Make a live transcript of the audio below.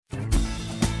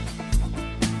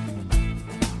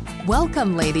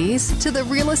Welcome, ladies, to the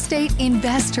Real Estate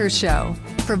Investor Show,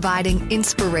 providing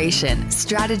inspiration,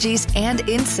 strategies, and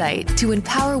insight to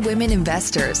empower women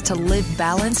investors to live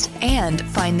balanced and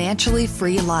financially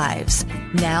free lives.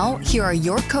 Now, here are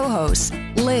your co-hosts,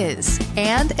 Liz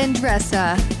and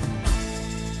Andressa.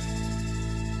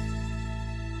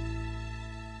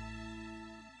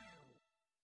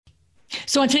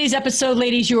 So on today's episode,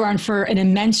 ladies, you are on for an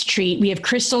immense treat. We have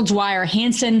Dwyer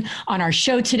Hansen on our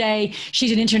show today.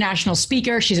 She's an international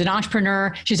speaker. She's an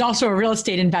entrepreneur. She's also a real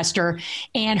estate investor.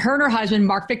 And her husband,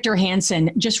 Mark Victor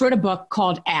Hansen, just wrote a book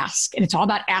called Ask. And it's all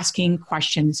about asking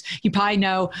questions. You probably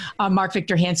know Mark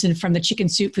Victor Hansen from the Chicken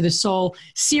Soup for the Soul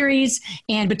series.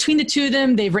 And between the two of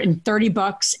them, they've written 30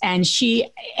 books. And she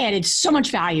added so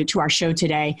much value to our show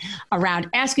today around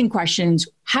asking questions,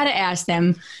 how to ask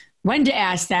them, when to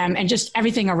ask them, and just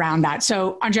everything around that.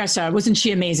 So Andressa, wasn't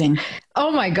she amazing? Oh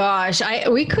my gosh.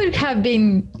 We could have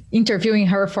been interviewing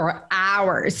her for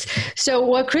hours. So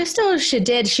what she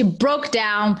did, she broke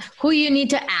down who you need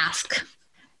to ask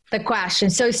the question.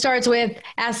 So it starts with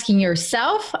asking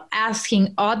yourself,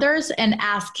 asking others, and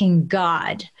asking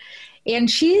God.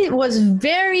 And she was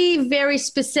very, very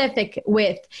specific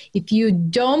with, if you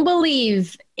don't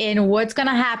believe in what's going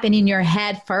to happen in your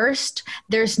head first,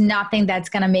 there's nothing that's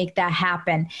going to make that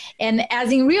happen. And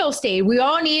as in real estate, we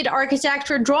all need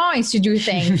architecture drawings to do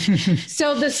things.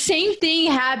 So the same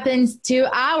thing happens to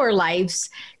our lives.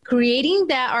 Creating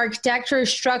that architecture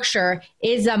structure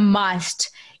is a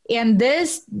must. And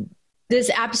this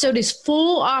episode is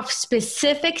full of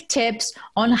specific tips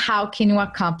on how can you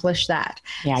accomplish that.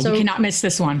 Yeah, so, you cannot miss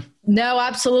this one. No,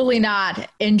 absolutely not.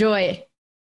 Enjoy it.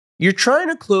 You're trying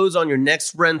to close on your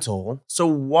next rental, so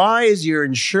why is your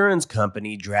insurance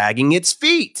company dragging its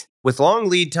feet? With long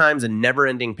lead times and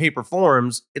never-ending paper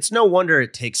forms, it's no wonder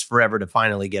it takes forever to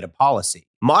finally get a policy.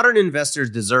 Modern investors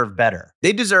deserve better.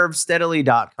 They deserve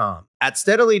Steadily.com. At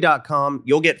Steadily.com,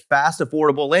 you'll get fast,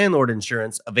 affordable landlord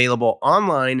insurance available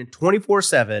online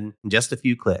 24/7 in just a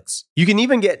few clicks. You can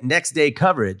even get next-day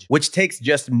coverage, which takes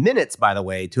just minutes, by the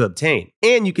way, to obtain.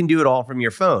 And you can do it all from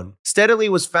your phone. Steadily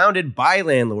was founded by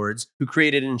landlords who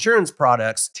created insurance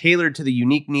products tailored to the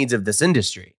unique needs of this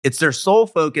industry. It's their sole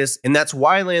focus, and that's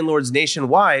why landlords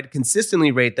nationwide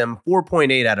consistently rate them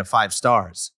 4.8 out of 5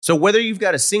 stars. So whether you've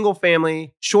got a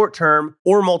single-family, short-term,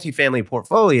 or multifamily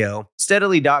portfolio,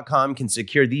 Steadily.com can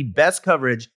secure the best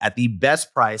coverage at the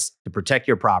best price to protect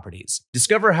your properties.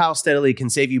 Discover how Steadily can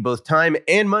save you both time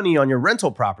and money on your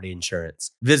rental property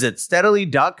insurance. Visit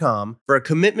Steadily.com for a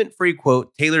commitment-free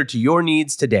quote tailored to your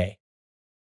needs today.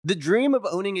 The dream of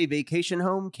owning a vacation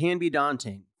home can be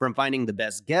daunting. From finding the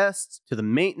best guests, to the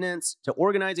maintenance, to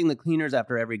organizing the cleaners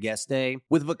after every guest day,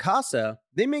 with Vacasa,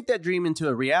 they make that dream into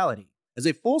a reality. As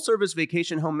a full-service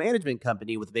vacation home management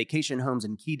company with vacation homes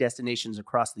in key destinations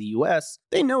across the U.S.,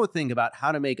 they know a thing about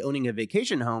how to make owning a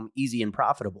vacation home easy and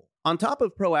profitable. On top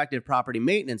of proactive property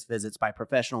maintenance visits by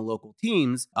professional local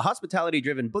teams, a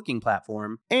hospitality-driven booking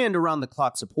platform, and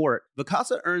around-the-clock support,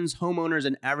 Vacasa earns homeowners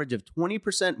an average of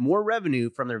 20% more revenue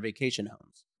from their vacation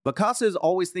homes. Vacasa is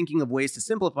always thinking of ways to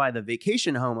simplify the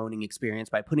vacation home owning experience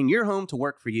by putting your home to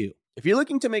work for you. If you're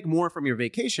looking to make more from your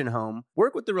vacation home,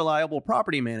 work with the reliable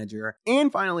property manager,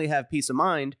 and finally have peace of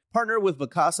mind, partner with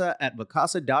Vacasa at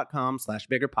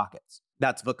vacasa.com/biggerpockets.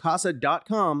 That's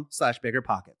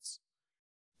vacasa.com/biggerpockets.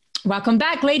 Welcome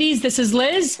back, ladies. This is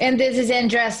Liz. And this is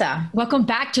Andressa. Welcome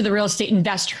back to the Real Estate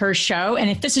Investor Show. And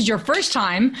if this is your first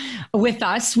time with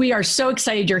us, we are so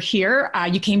excited you're here.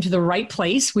 You came to the right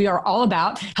place. We are all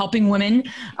about helping women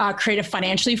create a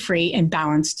financially free and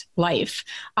balanced life.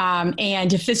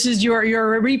 And if this is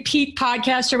your repeat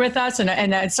podcaster with us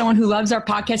and someone who loves our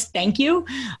podcast, thank you.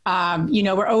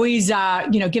 We're always,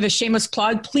 give a shameless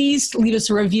plug. Please leave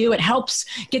us a review. It helps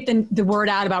get the word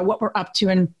out about what we're up to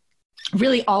and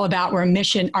really all about our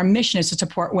mission is to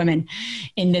support women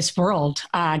in this world,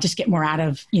 just get more out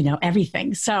of,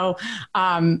 everything. So,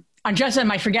 Andressa,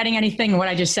 am I forgetting anything what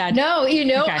I just said? No,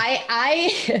 Okay.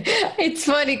 It's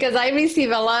funny because I receive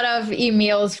a lot of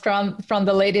emails from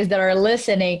the ladies that are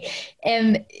listening,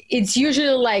 and it's usually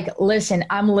like, listen,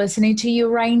 I'm listening to you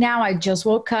right now. I just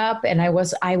woke up and I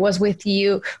was with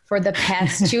you for the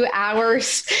past 2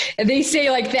 hours. And they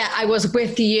say like that, I was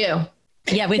with you.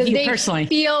 Yeah, with you personally.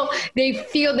 They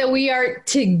feel that we are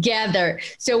together.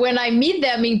 So when I meet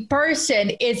them in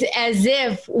person, it's as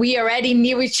if we already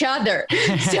knew each other.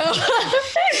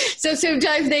 So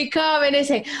sometimes they come and they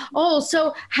say, oh,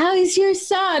 so how is your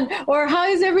son? Or how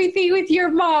is everything with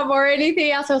your mom or anything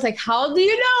else? I was like, how do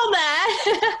you know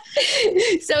that?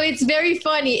 So it's very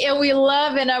funny. And we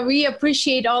love and we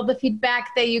appreciate all the feedback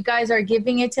that you guys are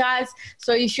giving it to us.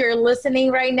 So if you're listening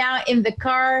right now in the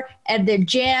car, at the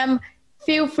gym,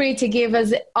 feel free to give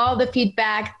us all the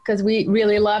feedback because we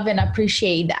really love and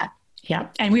appreciate that. Yeah.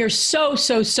 And we are so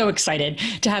excited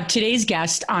to have today's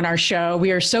guest on our show.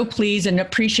 We are so pleased and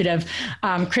appreciative.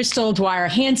 Crystal Dwyer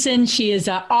Hansen. She is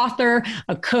an author,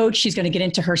 a coach. She's going to get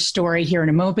into her story here in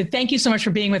a moment. But thank you so much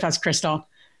for being with us, Crystal.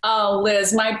 Oh,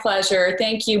 Liz, my pleasure.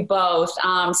 Thank you both.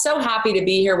 So happy to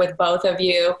be here with both of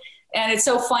you. And it's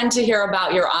so fun to hear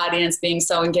about your audience being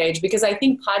so engaged because I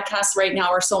think podcasts right now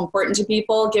are so important to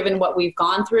people given what we've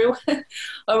gone through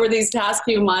over these past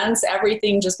few months.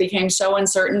 Everything just became so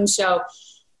uncertain. So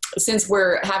since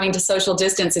we're having to social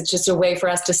distance, it's just a way for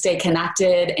us to stay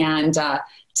connected and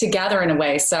together in a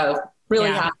way. So really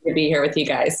happy to be here with you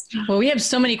guys. Well, we have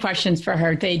so many questions for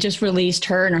her. They just released,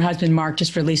 her and her husband, Mark,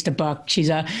 just released a book. She's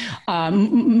a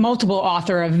multiple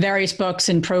author of various books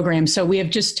and programs. So we have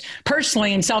just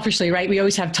personally and selfishly, right? We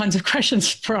always have tons of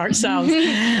questions for ourselves.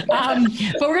 But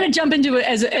we're going to jump into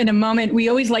it in a moment. We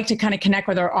always like to kind of connect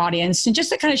with our audience and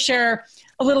just to kind of share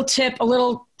a little tip, a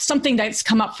little something that's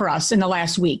come up for us in the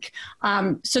last week.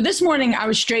 So this morning I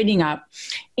was straightening up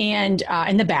and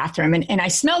in the bathroom and I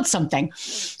smelled something.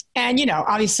 And,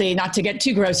 obviously not to get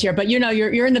too gross here, but,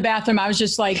 you're in the bathroom. I was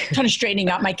just like kind of straightening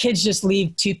up. My kids just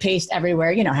leave toothpaste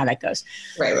everywhere. You know how that goes.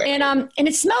 Right. And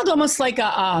it smelled almost like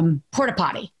a porta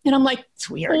potty. And I'm like, it's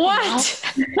weird. What?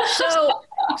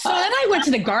 So then I went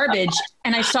to the garbage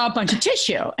and I saw a bunch of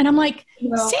tissue and I'm like,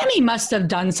 Sammy must have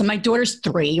done some, my daughter's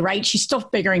 3, right? She's still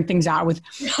figuring things out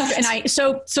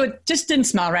so it just didn't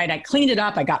smell right. I cleaned it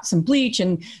up. I got some bleach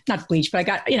and not bleach, but I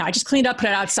got, I just cleaned up, put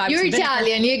it outside. You're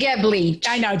Italian. You get bleach.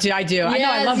 I know, I do. Yes, I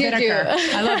know. I love vinegar.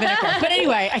 I love vinegar. But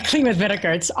anyway, I clean with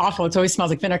vinegar. It's awful. It always smells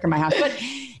like vinegar in my house. But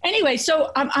anyway,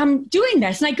 so I'm doing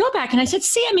this and I go back and I said,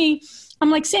 Sammy,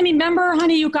 remember,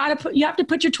 honey, you have to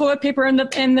put your toilet paper in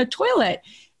the toilet.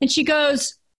 And she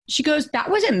goes, that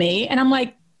wasn't me. And I'm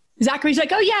like, Zachary's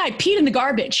like, oh yeah, I peed in the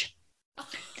garbage. And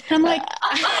I'm like,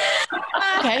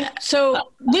 okay.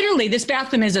 So literally this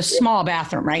bathroom is a small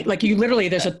bathroom, right? Like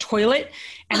there's a toilet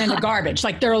and then the garbage,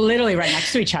 like they're literally right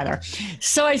next to each other.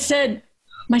 So I said,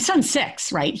 my son's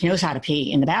 6, right? He knows how to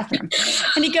pee in the bathroom.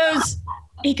 And he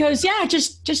goes, yeah,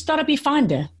 just thought it'd be fun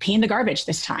to pee in the garbage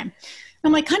this time.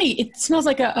 I'm like, honey, it smells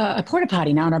like a porta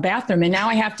potty now in our bathroom. And now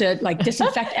I have to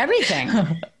disinfect everything.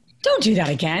 Don't do that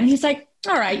again. He's like,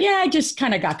 all right. Yeah, I just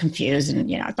kind of got confused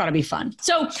and, I thought it'd be fun.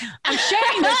 So I'm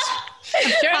sharing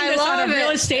this on a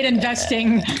real estate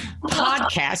investing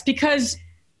podcast because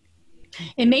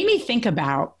it made me think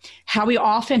about how we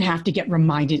often have to get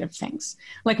reminded of things.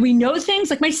 Like we know things,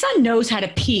 like my son knows how to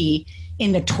pee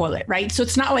in the toilet, right? So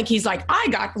it's not like he's like,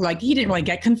 he didn't really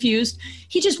get confused.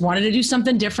 He just wanted to do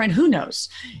something different. Who knows?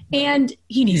 And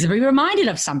he needs to be reminded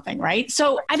of something, right?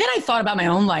 So then I thought about my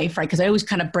own life, right? Because I always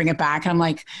kind of bring it back. And I'm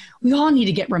like, we all need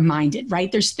to get reminded,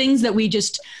 right? There's things that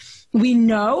we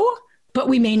know, but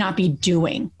we may not be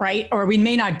doing, right? Or we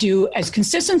may not do as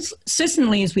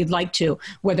consistently as we'd like to,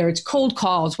 whether it's cold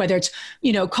calls, whether it's,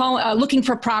 looking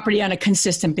for property on a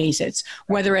consistent basis,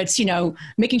 whether it's,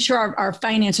 making sure our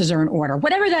finances are in order,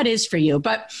 whatever that is for you.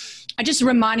 But it just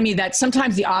reminded me that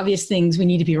sometimes the obvious things we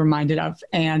need to be reminded of.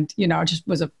 And, it just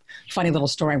was a funny little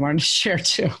story I wanted to share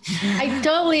too. I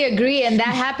totally agree. And that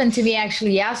happened to me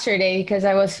actually yesterday because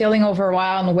I was feeling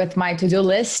overwhelmed with my to-do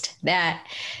list that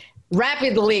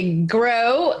rapidly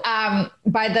grow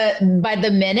by the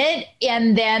minute.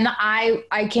 And then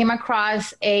I came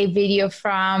across a video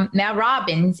from Mel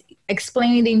Robbins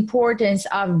explaining the importance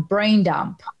of brain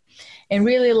dump and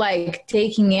really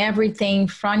taking everything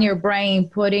from your brain,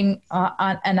 putting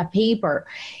on a paper.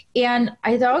 And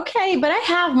I thought, okay, but I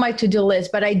have my to-do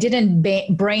list, but I didn't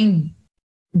brain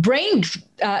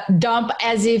dump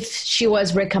as if she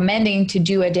was recommending to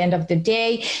do at the end of the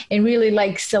day and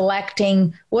really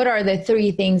selecting what are the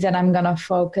 3 things that I'm going to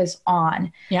focus on.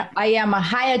 Yeah. I am a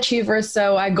high achiever,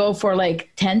 so I go for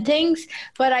 10 things,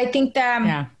 but I think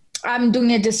that I'm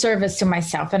doing a disservice to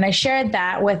myself. And I shared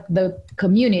that with the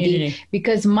community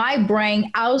because my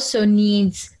brain also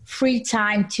needs free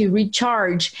time to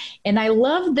recharge. And I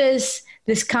love this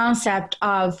concept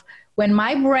of when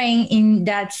my brain in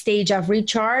that stage of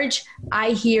recharge,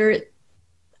 I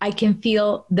can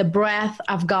feel the breath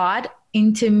of God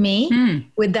into me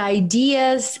with the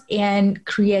ideas and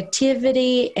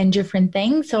creativity and different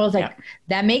things. So I was like,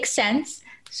 that makes sense.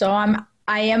 So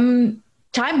I am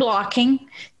time blocking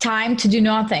time to do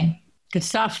nothing. Good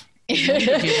stuff.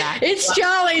 It's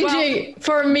challenging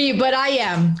for me, but I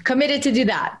am committed to do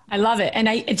that. I love it. And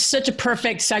it's such a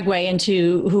perfect segue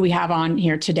into who we have on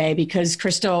here today, because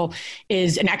Crystal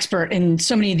is an expert in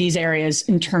so many of these areas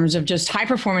in terms of just high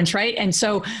performance, right? And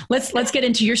so let's get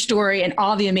into your story and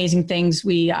all the amazing things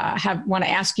we want to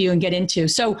ask you and get into.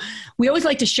 So we always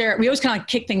like to share, we always kind of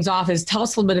kick things off is tell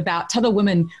us a little bit about, tell the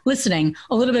women listening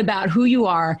a little bit about who you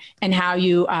are and how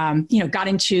you, got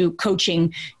into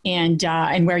coaching and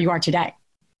where you are today.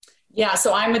 Yeah,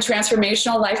 so I'm a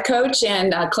transformational life coach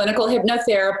and a clinical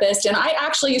hypnotherapist, and I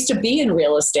actually used to be in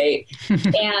real estate.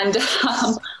 And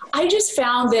I just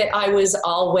found that I was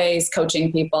always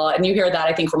coaching people, and you hear that,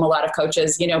 I think, from a lot of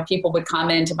coaches. People would come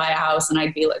in to buy a house, and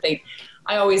I'd be like,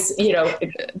 I always,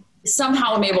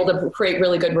 somehow I'm able to create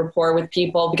really good rapport with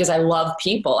people because I love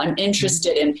people. I'm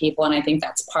interested in people. And I think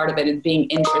that's part of it, is being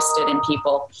interested in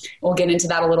people. We'll get into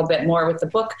that a little bit more with the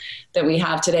book that we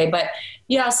have today. But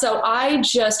yeah, so I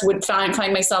just would find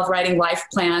myself writing life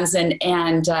plans and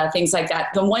things like that.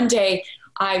 Then one day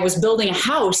I was building a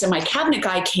house and my cabinet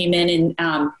guy came in and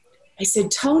I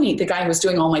said, Tony, the guy who was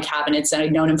doing all my cabinets, and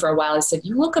I'd known him for a while, I said,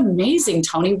 you look amazing,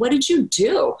 Tony. What did you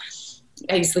do?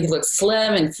 He looked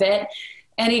slim and fit.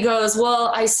 And he goes,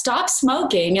 well, I stopped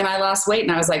smoking and I lost weight.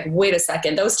 And I was like, wait a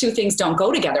second, those two things don't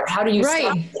go together. How do you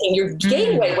stop smoking? You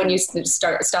gain weight when you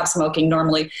stop smoking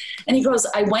normally. And he goes,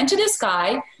 I went to this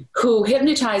guy who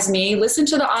hypnotized me, listened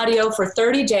to the audio for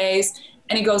 30 days.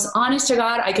 And he goes, honest to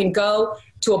God, I can go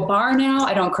to a bar now.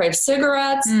 I don't crave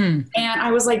cigarettes. And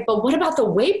I was like, but what about the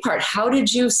weight part? How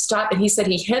did you stop? And he said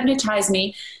he hypnotized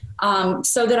me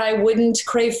so that I wouldn't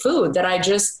crave food, that I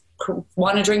just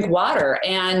want to drink water.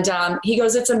 And he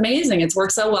goes, it's amazing. It's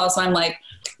worked so well. So I'm like,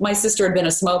 my sister had been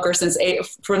a smoker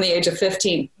from the age of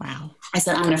 15. Wow. I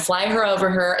said, I'm going to fly her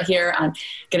over here. I'm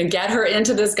going to get her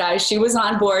into this guy. She was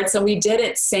on board. So we did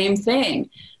it. Same thing.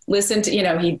 Listened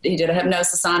to, he did a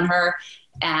hypnosis on her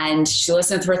and she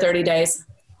listened for 30 days,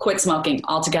 quit smoking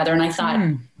altogether. And I thought,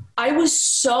 I was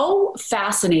so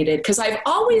fascinated because I've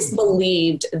always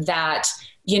believed that,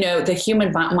 the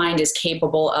human mind is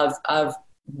capable of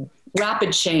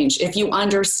rapid change if you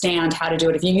understand how to do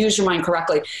it, if you use your mind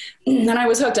correctly. And I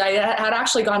was hooked. I had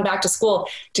actually gone back to school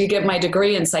to get my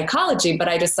degree in psychology, but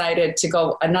I decided to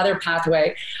go another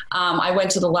pathway. I went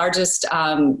to the largest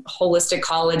holistic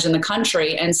college in the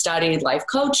country and studied life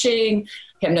coaching,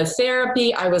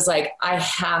 hypnotherapy. I was like, I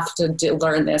have to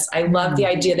learn this. I love the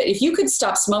idea that if you could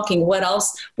stop smoking, what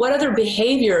other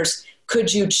behaviors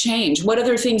could you change? What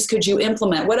other things could you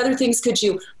implement? What other things could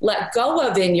you let go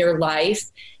of in your life?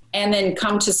 And then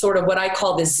come to sort of what I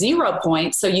call the 0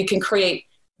 point, so you can create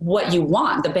what you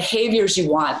want, the behaviors you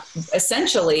want,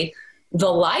 essentially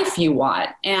the life you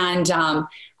want. And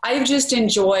I've just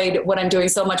enjoyed what I'm doing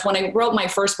so much. When I wrote my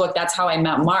first book, that's how I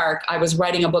met Mark. I was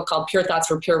writing a book called Pure Thoughts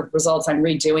for Pure Results. I'm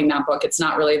redoing that book. It's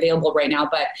not really available right now,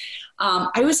 but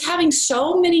I was having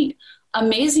so many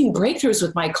amazing breakthroughs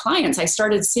with my clients. I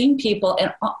started seeing people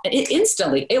and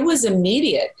instantly, it was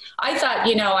immediate. I thought,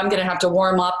 I'm going to have to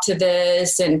warm up to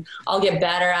this and I'll get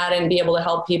better at it and be able to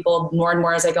help people more and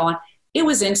more as I go on. It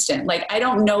was instant. Like, I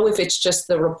don't know if it's just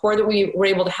the rapport that we were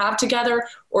able to have together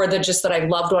or just that I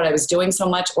loved what I was doing so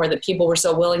much or that people were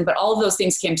so willing, but all of those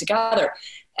things came together.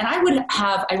 And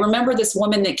I remember this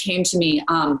woman that came to me,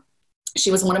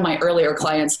 she was one of my earlier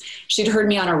clients. She'd heard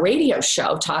me on a radio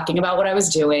show talking about what I was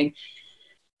doing.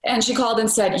 And she called and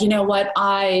said, you know what,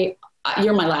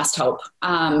 you're my last hope.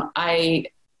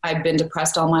 I've been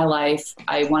depressed all my life.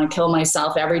 I want to kill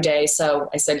myself every day. So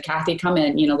I said, Kathy, come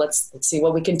in, let's see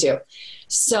what we can do.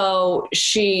 So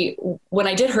when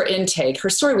I did her intake,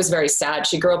 her story was very sad.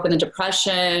 She grew up in a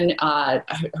depression.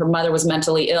 Her mother was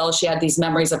mentally ill. She had these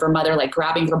memories of her mother, like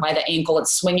grabbing her by the ankle and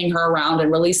swinging her around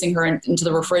and releasing her into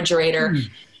the refrigerator.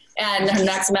 And her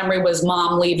next memory was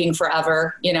mom leaving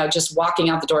forever, just walking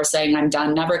out the door saying, I'm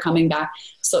done, never coming back.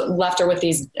 So left her with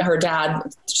her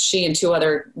dad, she and two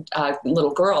other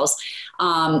little girls.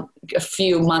 A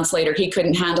few months later, he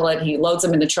couldn't handle it. He loads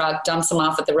them in the truck, dumps them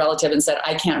off at the relative and said,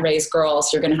 I can't raise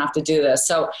girls. You're going to have to do this.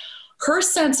 So her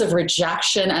sense of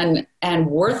rejection and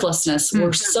worthlessness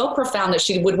were so profound that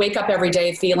she would wake up every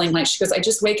day feeling like, she goes, I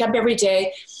just wake up every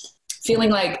day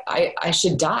feeling like I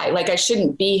should die, like I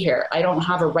shouldn't be here. I don't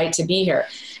have a right to be here.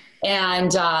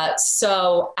 And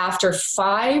so after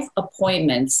 5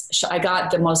 appointments, I got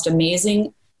the most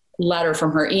amazing letter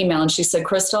from her email. And she said,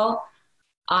 Crystal,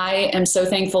 I am so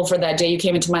thankful for that day you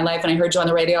came into my life and I heard you on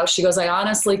the radio. She goes, I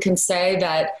honestly can say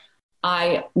that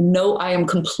I know I am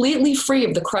completely free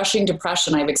of the crushing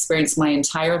depression I've experienced my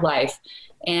entire life.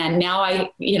 And now I,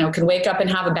 can wake up and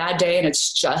have a bad day and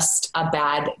it's just a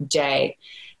bad day.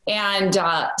 And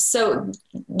so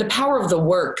the power of the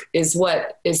work is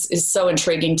what is so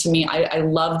intriguing to me. I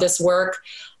love this work.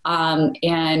 I'll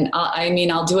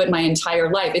do it my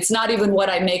entire life. It's not even what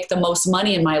I make the most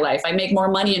money in my life. I make more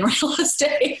money in real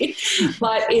estate,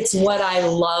 but it's what I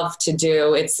love to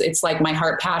do. It's like my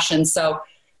heart passion. So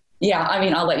yeah,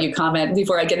 I'll let you comment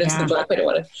before I get into the book. I don't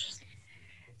want to.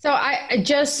 So I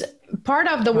just, part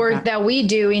of the work that we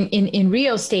do in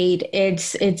real estate,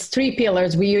 it's three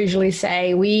pillars. We usually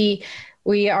say we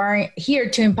are here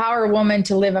to empower women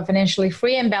to live a financially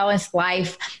free and balanced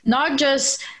life, not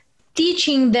just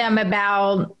teaching them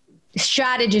about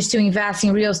strategies to invest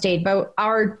in real estate, but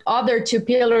our other two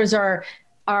pillars are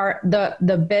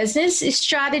the business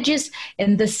strategies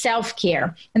and the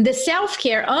self-care. And the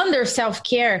self-care, under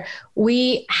self-care,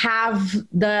 we have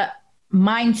the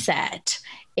mindset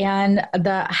and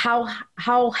the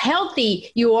how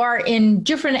healthy you are in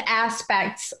different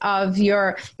aspects of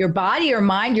your body, your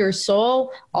mind, your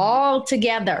soul, all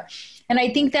together. And I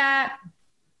think that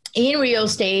in real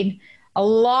estate, a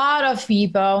lot of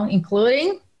people,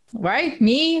 including,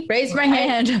 me, raise my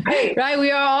hand, right? We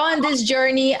are all on this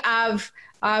journey of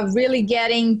really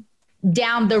getting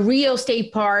down the real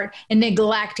estate part and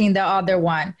neglecting the other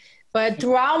one. But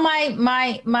throughout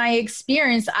my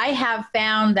experience, I have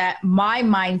found that my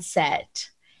mindset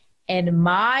and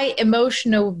my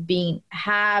emotional being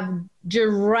have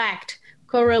direct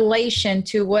correlation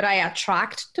to what I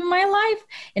attract to my life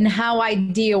and how I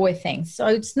deal with things. So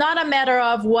it's not a matter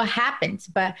of what happens,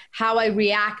 but how I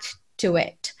react to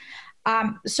it.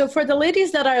 So for the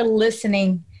ladies that are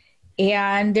listening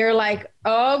and they're like,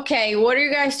 okay, what are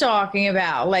you guys talking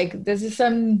about? Like, this is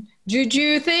some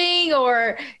juju thing,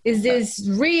 or is this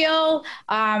real?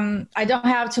 I don't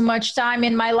have too much time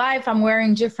in my life. I'm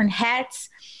wearing different hats.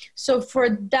 So for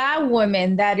that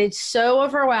woman that is so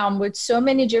overwhelmed with so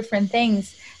many different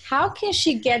things, how can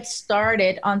she get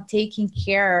started on taking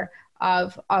care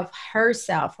of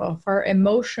herself, of her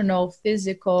emotional,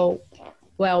 physical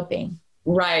well-being?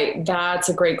 Right. That's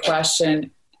a great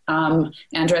question.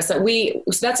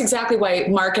 Andressa, that's exactly why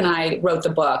Mark and I wrote the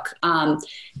book. And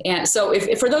so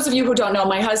if for those of you who don't know,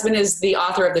 my husband is the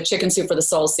author of the Chicken Soup for the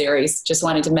Soul series. Just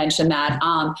wanted to mention that.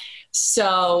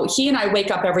 So he and I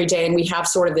wake up every day and we have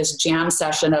sort of this jam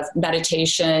session of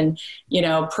meditation,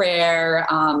 prayer,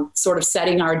 sort of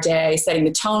setting our day, setting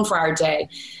the tone for our day.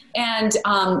 And,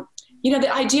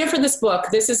 the idea for this book,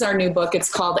 this is our new book. It's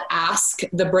called Ask: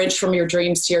 The Bridge from Your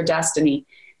Dreams to Your Destiny.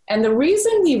 And the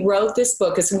reason we wrote this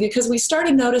book is because we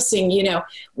started noticing,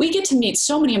 we get to meet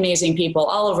so many amazing people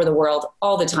all over the world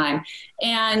all the time.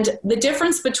 And the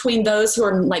difference between those who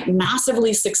are like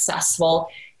massively successful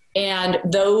and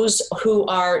those who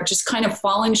are just kind of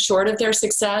falling short of their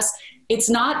success, it's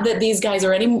not that these guys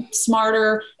are any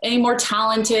smarter, any more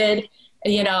talented,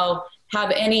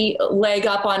 have any leg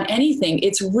up on anything.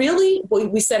 It's really,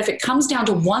 we said, if it comes down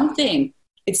to one thing,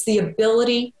 it's the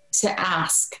ability to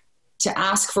ask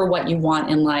for what you want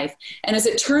in life. And as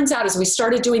it turns out, as we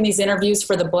started doing these interviews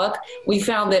for the book, we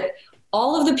found that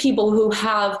all of the people who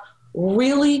have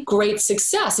really great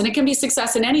success, and it can be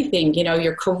success in anything,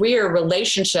 your career,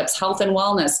 relationships, health and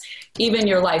wellness, even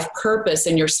your life purpose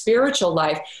and your spiritual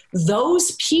life,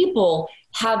 those people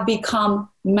have become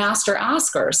master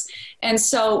askers. And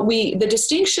so the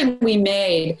distinction we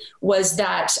made was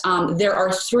that there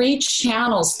are three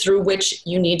channels through which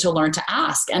you need to learn to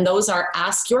ask. And those are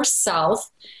ask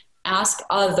yourself, ask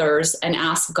others, and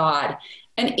ask God.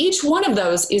 And each one of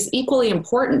those is equally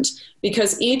important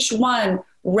because each one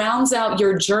rounds out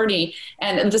your journey.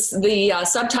 And the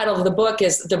subtitle of the book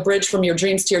is The Bridge from Your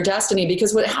Dreams to Your Destiny,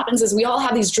 because what happens is we all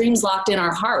have these dreams locked in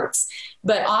our hearts,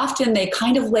 but often they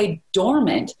kind of lay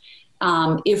dormant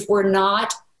if we're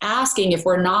not asking, if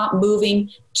we're not moving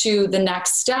to the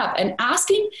next step. And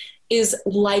asking is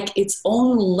like its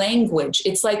own language.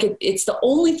 It's like it's the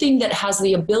only thing that has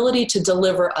the ability to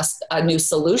deliver a new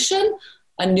solution,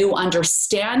 a new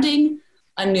understanding,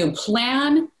 a new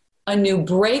plan, a new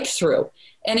breakthrough.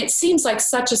 And it seems like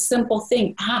such a simple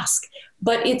thing, ask.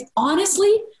 But it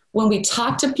honestly, when we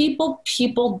talk to people,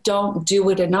 people don't do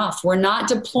it enough. We're not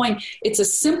deploying. It's a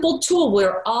simple tool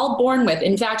we're all born with.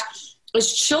 In fact,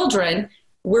 as children,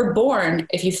 we're born,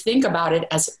 if you think about it,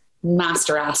 as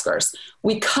master askers.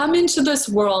 We come into this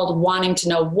world wanting to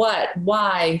know what,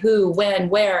 why, who, when,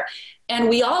 where. And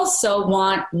we also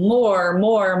want more.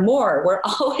 We're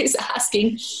always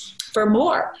asking for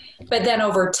more. But then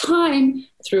over time,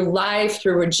 through life,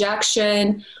 through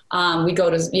rejection, we go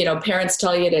to, parents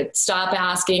tell you to stop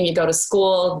asking. You go to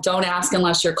school, don't ask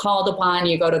unless you're called upon.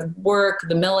 You go to work,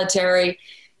 the military.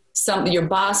 your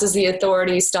boss is the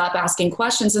authority, stop asking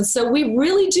questions. And so we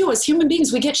really do, as human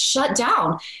beings, we get shut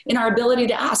down in our ability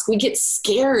to ask. We get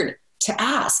scared to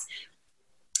ask.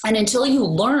 And until you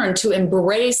learn to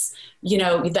embrace,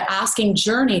 the asking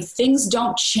journey, things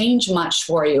don't change much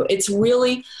for you. It's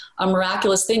really a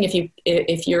miraculous thing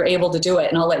if you're able to do it.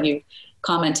 And I'll let you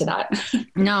comment to that.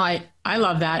 No, I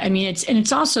love that. I mean,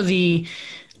 it's also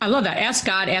I love that. Ask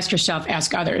God, ask yourself,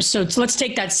 ask others. So let's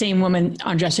take that same woman,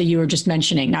 Andressa, you were just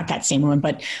mentioning, not that same woman,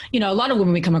 but, a lot of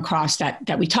women we come across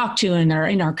that we talk to and are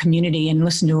in our community and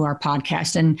listen to our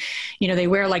podcast. And, they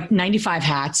wear like 95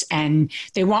 hats and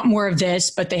they want more of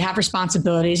this, but they have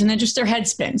responsibilities and then just their head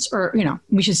spins, or,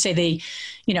 we should say they,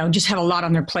 just have a lot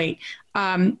on their plate.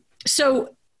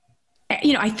 So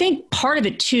I think part of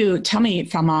it too, tell me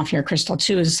if I'm off here, Crystal,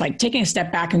 too, is like taking a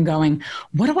step back and going,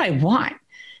 what do I want?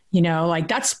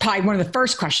 That's probably one of the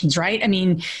first questions, right? I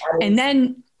mean, and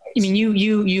then,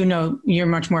 you're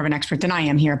much more of an expert than I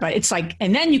am here, but it's like,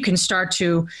 and then you can start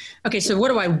to, okay, so what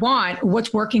do I want?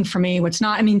 What's working for me? What's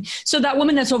not? I mean, so that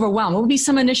woman that's overwhelmed, what would be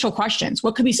some initial questions?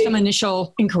 What could be some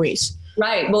initial inquiries?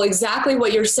 Right. Well, exactly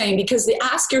what you're saying, because the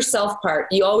ask yourself part,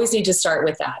 you always need to start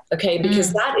with that. Okay.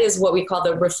 Because that is what we call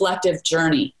the reflective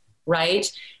journey, right?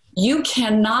 You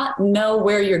cannot know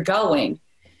where you're going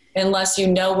unless you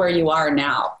know where you are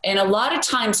now. And a lot of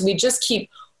times we just keep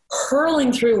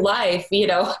hurling through life,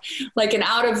 like an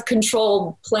out of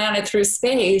control planet through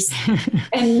space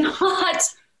and not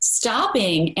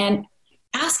stopping and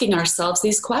asking ourselves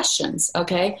these questions.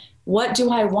 Okay. What do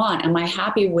I want? Am I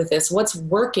happy with this? What's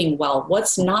working well?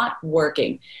 What's not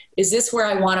working? Is this where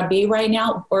I want to be right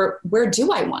now? Or where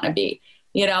do I want to be?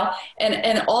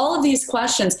 And all of these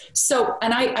questions. So,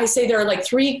 and I say there are like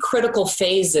 3 critical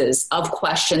phases of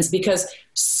questions, because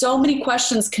so many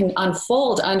questions can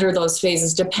unfold under those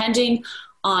phases depending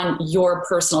on your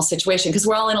personal situation, because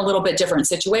we're all in a little bit different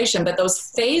situation. But those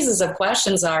phases of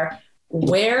questions are,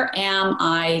 where am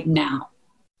I now?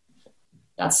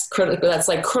 That's critical. That's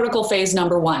like critical phase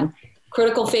number 1.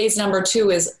 Critical phase number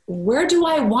 2 is, where do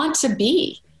I want to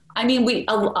be? I mean,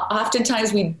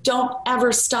 oftentimes we don't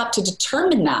ever stop to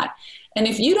determine that. And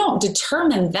if you don't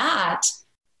determine that,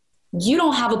 you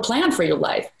don't have a plan for your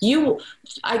life.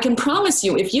 I can promise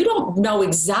you, if you don't know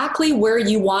exactly where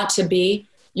you want to be,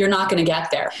 you're not going to get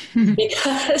there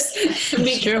because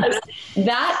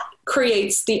that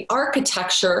creates the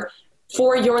architecture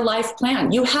for your life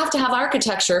plan. You have to have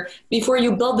architecture before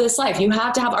you build this life. You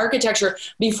have to have architecture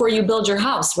before you build your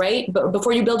house, right? But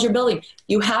before you build your building,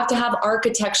 you have to have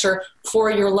architecture for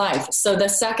your life. So the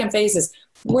second phase is,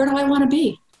 where do I want to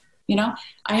be?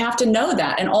 I have to know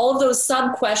that. And all of those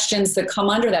sub questions that come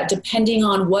under that, depending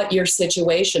on what your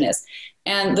situation is.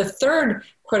 And the third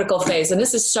critical phase, and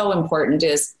this is so important,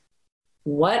 is,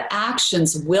 what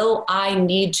actions will I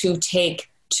need to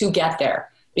take to get there?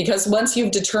 Because once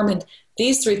you've determined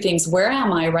these 3 things, where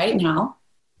am I right now?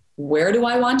 Where do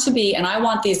I want to be? And I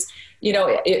want these,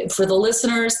 for the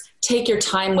listeners, take your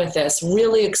time with this,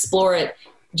 really explore it.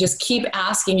 Just keep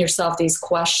asking yourself these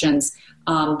questions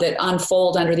that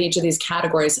unfold under each of these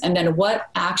categories. And then, what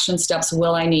action steps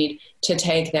will I need to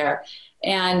take there?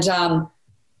 And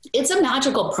it's a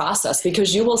magical process,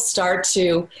 because you will start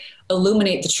to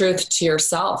illuminate the truth to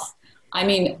yourself. I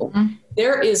mean,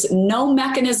 there is no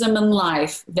mechanism in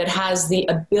life that has the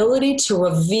ability to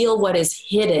reveal what is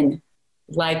hidden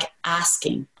like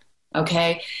asking.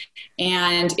 Okay.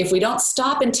 And if we don't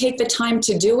stop and take the time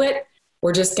to do it,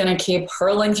 we're just going to keep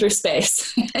hurling through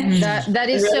space. That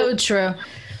is so true.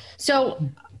 So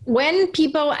when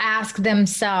people ask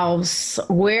themselves,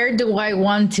 where do I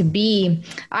want to be?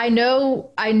 I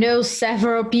know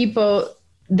several people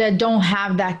that don't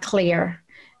have that clear.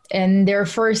 And their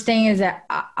first thing is that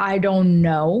I don't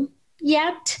know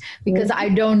yet, because I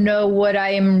don't know what I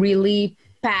am really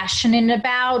passionate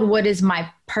about. What is my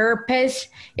purpose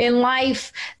in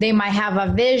life? They might have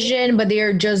a vision, but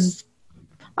they're just,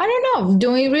 I don't know,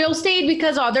 doing real estate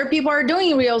because other people are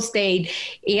doing real estate.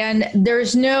 And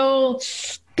there's no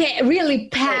really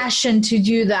passion to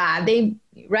do that.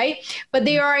 Right? But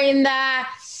they are in that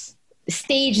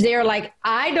stage. They're like,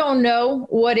 I don't know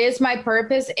what is my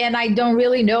purpose, and I don't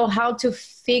really know how to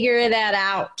figure that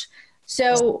out.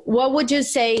 So what would you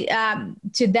say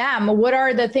to them? What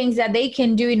are the things that they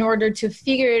can do in order to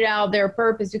figure it out, their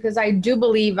purpose? Because I do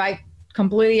believe, I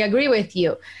completely agree with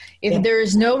you. If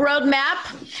there's no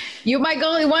roadmap, you might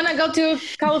want to go to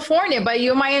California, but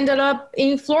you might end up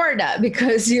in Florida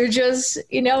because you just,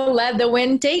 let the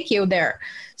wind take you there.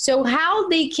 So how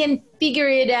they can figure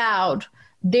it out,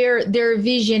 their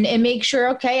vision, and make sure,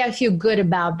 okay, I feel good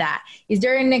about that. Is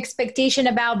there an expectation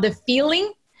about the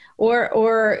feeling,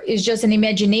 or is just an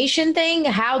imagination thing?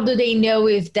 How do they know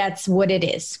if that's what it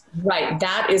is? Right.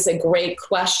 That is a great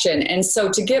question. And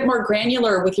so to get more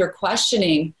granular with your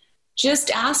questioning, just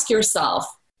ask yourself,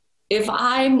 if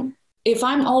I'm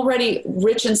already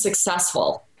rich and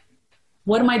successful,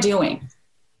 what am I doing?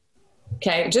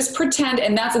 Okay, just pretend,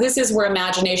 and this is where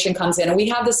imagination comes in. And we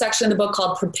have the section in the book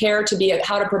called How to Prepare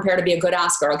to be a Good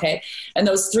Asker, okay? And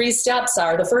those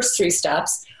the first 3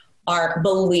 steps are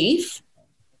belief.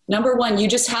 Number one, you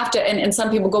just have to, and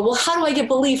some people go, well, how do I get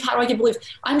belief? How do I get belief?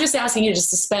 I'm just asking you to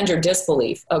suspend your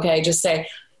disbelief, okay? Just say,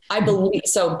 I believe.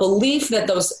 So belief that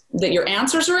your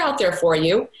answers are out there for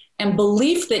you, and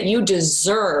belief that you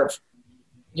deserve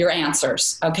your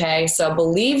answers. Okay. So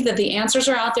believe that the answers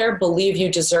are out there, believe you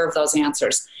deserve those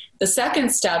answers. The second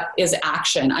step is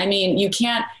action. I mean,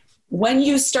 when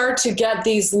you start to get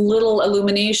these little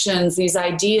illuminations, these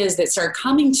ideas that start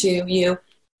coming to you,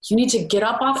 you need to get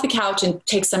up off the couch and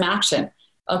take some action.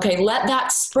 Okay. Let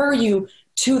that spur you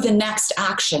to the next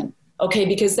action. Okay.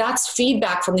 Because that's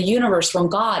feedback from the universe, from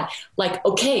God. Like,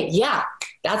 okay, yeah,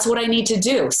 that's what I need to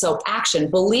do. So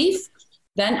action, belief,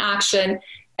 then action,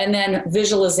 and then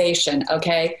visualization,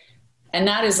 okay? And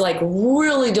that is like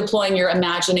really deploying your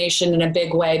imagination in a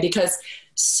big way, because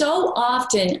so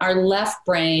often our left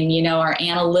brain, our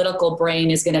analytical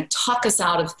brain is going to talk us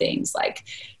out of things. Like,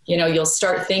 you'll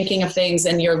start thinking of things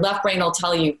and your left brain will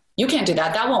tell you, you can't do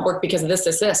that. That won't work because of this.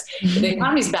 Mm-hmm. The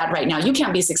economy's bad right now. You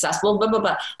can't be successful, blah, blah,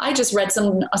 blah. I just read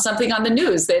something on the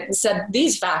news that said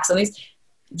these facts and these.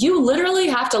 You literally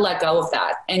have to let go of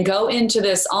that and go into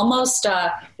this almost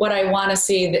what I want to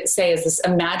say is this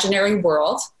imaginary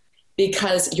world,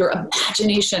 because your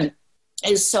imagination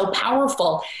is so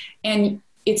powerful. And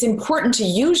it's important to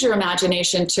use your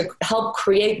imagination to help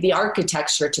create the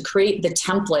architecture, to create the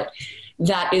template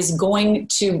that is going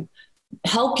to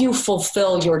help you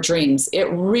fulfill your dreams. It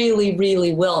really,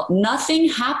 really will. Nothing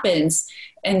happens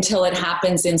until it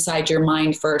happens inside your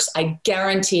mind first. I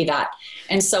guarantee that.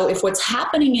 And so if what's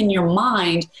happening in your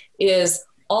mind is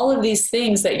all of these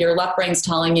things that your left brain's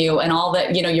telling you, and all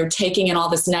that, you're taking in all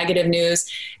this negative news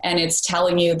and it's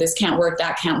telling you this can't work,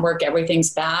 that can't work,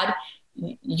 everything's bad,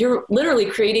 you're literally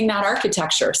creating that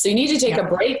architecture. So you need to take a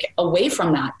break away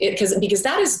from that, because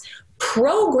that is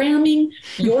programming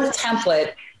your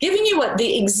template, giving you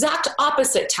the exact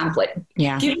opposite template,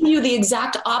 giving you the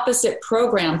exact opposite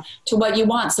program to what you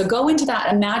want. So go into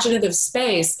that imaginative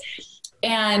space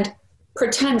and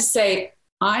pretend, say,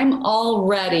 I'm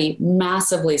already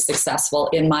massively successful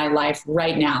in my life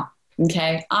right now.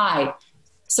 Okay.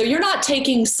 So you're not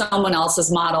taking someone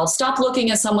else's model. Stop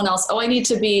looking at someone else. Oh, I need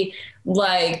to be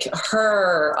like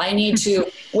her. I need to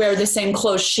wear the same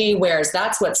clothes she wears.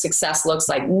 That's what success looks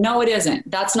like. No, it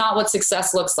isn't. That's not what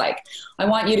success looks like. I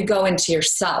want you to go into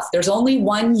yourself. There's only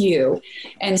one you.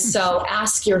 And so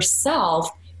ask yourself,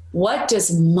 what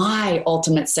does my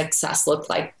ultimate success look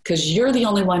like? Because you're the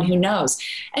only one who knows.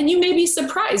 And you may be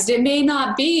surprised. It may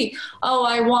not be, oh,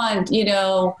 I want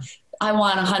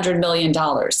 $100 million.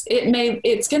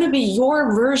 It's going to be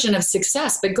your version of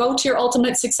success, but go to your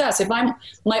ultimate success. If I'm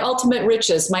my ultimate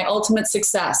riches, my ultimate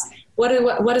success, what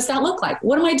does that look like?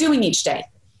 What am I doing each day?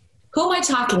 Who am I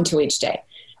talking to each day?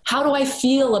 How do I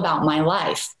feel about my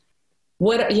life?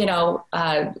 What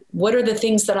are the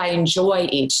things that I enjoy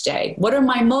each day? What are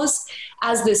my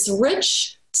as this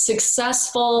rich,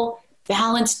 successful,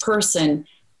 balanced person,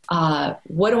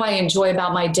 what do I enjoy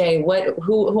about my day?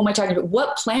 Who am I talking to?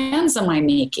 What plans am I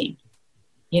making?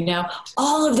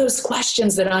 All of those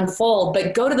questions that unfold,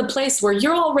 but go to the place where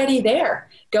you're already there.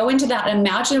 Go into that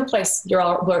imaginative place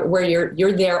where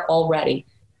you're there already.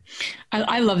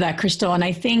 I love that, Crystal. And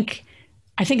I think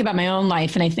about my own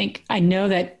life, and I know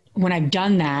that when I've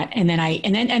done that, and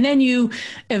then you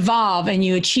evolve and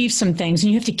you achieve some things, and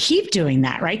you have to keep doing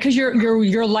that, right? Because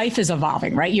your life is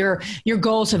evolving, right? Your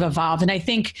goals have evolved. And I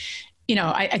think,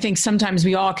 I think sometimes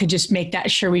we all could just make that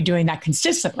sure we're doing that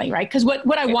consistently, right? Because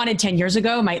what I wanted 10 years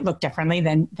ago might look differently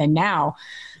than now.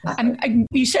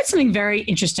 You said something very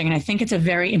interesting, and I think it's a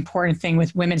very important thing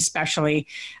with women, especially.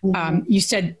 Mm-hmm.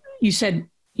 You said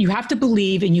you have to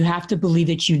believe, and you have to believe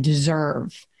that you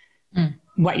deserve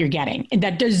what you're getting. And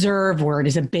that deserve word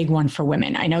is a big one for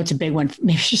women. I know it's a big one,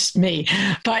 maybe it's just me,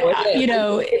 but and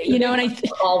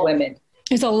all women,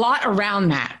 there's a lot around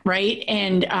that. Right.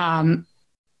 And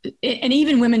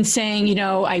even women saying,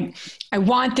 I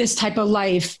want this type of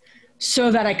life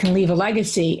so that I can leave a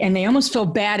legacy. And they almost feel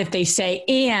bad if they say,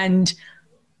 and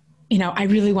I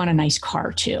really want a nice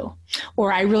car too,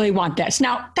 or I really want this.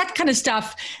 Now that kind of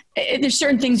stuff, there's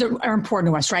certain things that are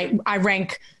important to us, right? I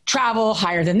rank travel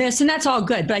higher than this, and that's all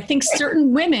good. But I think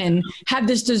certain women have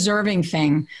this deserving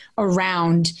thing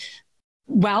around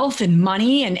wealth and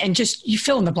money and just you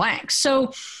fill in the blanks.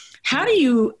 So how do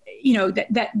you,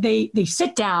 that they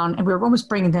sit down, and we're almost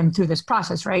bringing them through this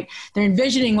process, right? They're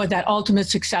envisioning what that ultimate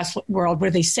success world, what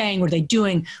are they saying? What are they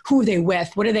doing? Who are they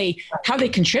with? How are they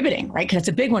contributing, right? Because it's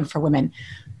a big one for women.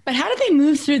 But how do they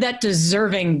move through that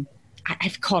deserving,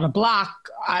 I've called a block.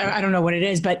 I don't know what it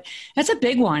is, but that's a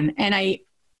big one. And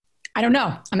I don't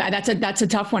know. I mean, that's a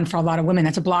tough one for a lot of women.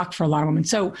 That's a block for a lot of women.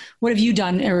 So what have you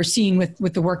done or seen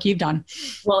with the work you've done?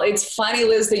 Well, it's funny,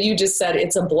 Liz, that you just said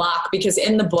it's a block, because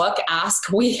in the book,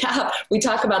 we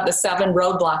talk about the 7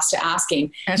 roadblocks to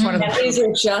asking. That's one of them. And these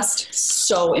are just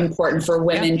so important for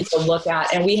women to look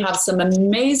at. And we have some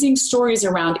amazing stories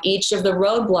around each of the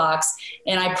roadblocks.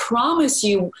 And I promise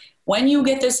you, when you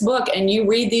get this book and you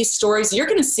read these stories, you're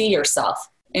going to see yourself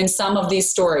in some of these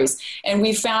stories. And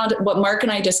we found, what Mark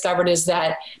and I discovered is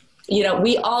that,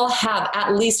 we all have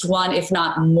at least one, if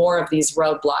not more, of these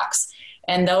roadblocks.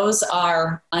 And those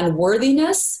are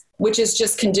unworthiness, which is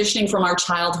just conditioning from our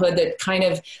childhood that kind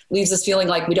of leaves us feeling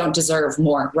like we don't deserve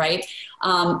more, right?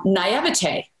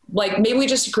 Naivete, like maybe we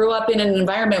just grew up in an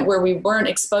environment where we weren't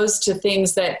exposed to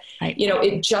things that,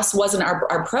 it just wasn't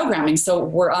our programming. So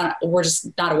we're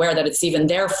just not aware that it's even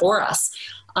there for us.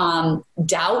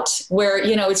 Doubt, where,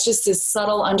 it's just this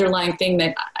subtle underlying thing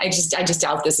that I just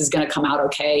doubt this is going to come out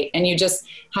okay. And you just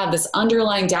have this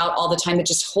underlying doubt all the time that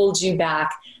just holds you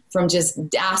back from just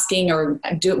asking or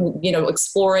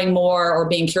exploring more or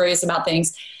being curious about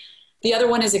things. The other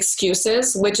one is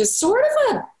excuses, which is sort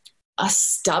of a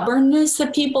stubbornness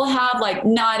that people have. Like,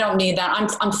 no, I don't need that.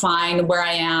 I'm fine where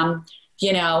I am,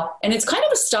 and it's kind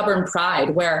of a stubborn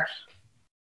pride where,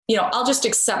 I'll just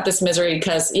accept this misery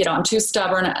because, I'm too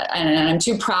stubborn and I'm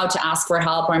too proud to ask for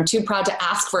help, or I'm too proud to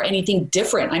ask for anything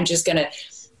different. I'm just going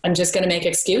to make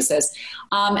excuses.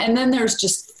 And then there's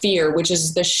just fear, which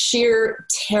is the sheer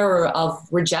terror of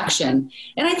rejection.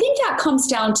 And I think that comes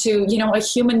down to, a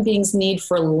human being's need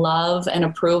for love and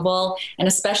approval. And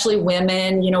especially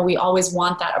women, we always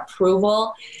want that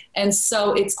approval. And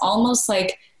so it's almost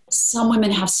like some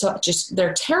women have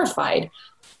they're terrified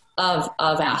of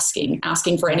asking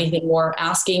for anything more,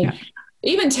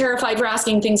 even terrified for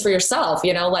asking things for yourself,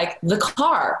 like the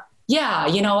car. Yeah.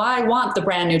 I want the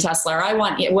brand new Tesla, or I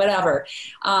want whatever,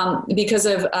 because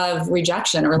of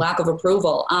rejection or lack of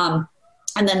approval. And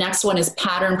the next one is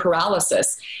pattern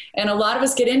paralysis. And a lot of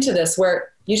us get into this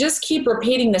where you just keep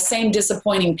repeating the same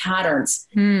disappointing patterns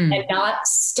and not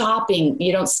stopping.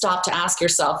 You don't stop to ask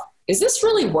yourself, is this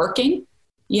really working?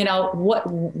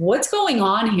 What's going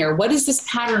on here? What does this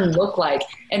pattern look like?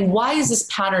 And why is this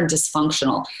pattern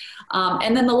dysfunctional?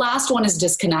 And then the last one is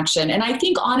disconnection. And I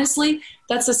think, honestly,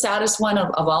 that's the saddest one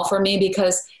of all for me,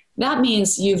 because that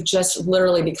means you've just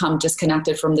literally become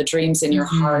disconnected from the dreams in your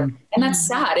heart. And that's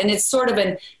sad. And it's sort of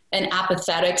an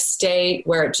apathetic state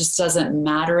where it just doesn't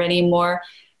matter anymore.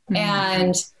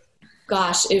 And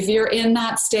gosh, if you're in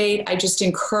that state, I just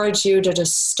encourage you to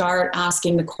just start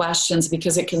asking the questions,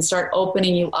 because it can start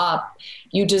opening you up.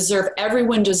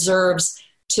 Everyone deserves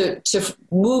to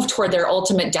move toward their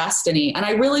ultimate destiny. And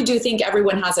I really do think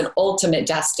everyone has an ultimate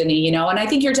destiny, and I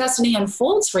think your destiny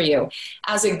unfolds for you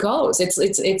as it goes.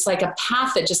 It's like a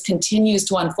path that just continues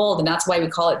to unfold. And that's why we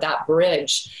call it that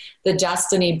bridge, the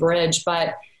destiny bridge.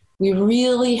 But we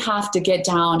really have to get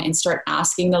down and start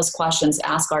asking those questions,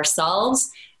 ask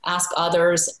ourselves, ask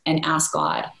others, and ask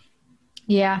God.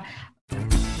 Yeah.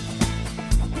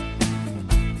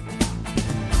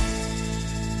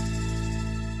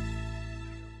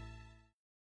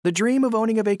 The dream of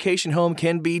owning a vacation home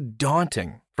can be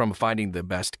daunting, from finding the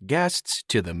best guests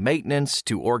to the maintenance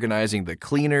to organizing the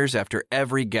cleaners after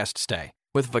every guest stay.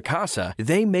 With Vacasa,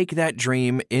 they make that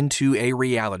dream into a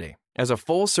reality. As a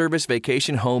full-service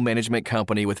vacation home management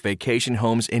company with vacation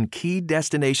homes in key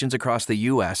destinations across the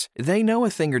U.S., they know a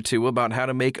thing or two about how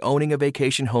to make owning a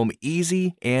vacation home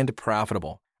easy and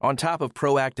profitable. On top of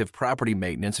proactive property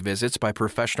maintenance visits by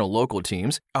professional local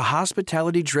teams, a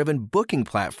hospitality-driven booking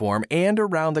platform, and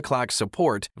around-the-clock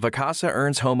support, Vacasa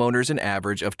earns homeowners an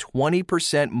average of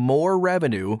 20% more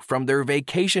revenue from their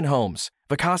vacation homes.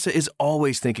 Vacasa is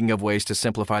always thinking of ways to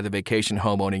simplify the vacation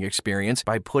homeowning experience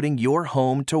by putting your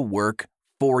home to work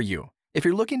for you. If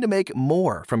you're looking to make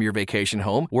more from your vacation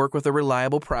home, work with a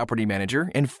reliable property manager,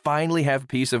 and finally have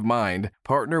peace of mind,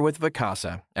 partner with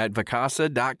Vacasa at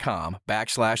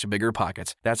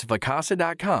vacasa.com/biggerpockets. That's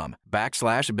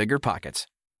vacasa.com/biggerpockets.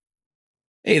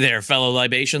 Hey there, fellow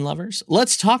libation lovers.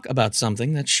 Let's talk about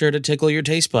something that's sure to tickle your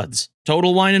taste buds.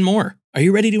 Total Wine and More. Are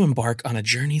you ready to embark on a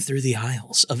journey through the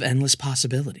aisles of endless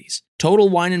possibilities? Total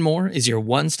Wine and More is your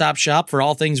one-stop shop for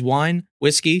all things wine,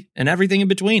 whiskey, and everything in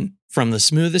between. From the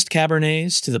smoothest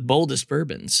Cabernets to the boldest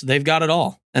bourbons, they've got it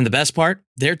all. And the best part?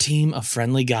 Their team of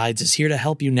friendly guides is here to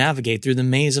help you navigate through the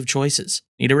maze of choices.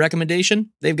 Need a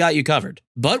recommendation? They've got you covered.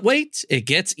 But wait, it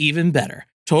gets even better.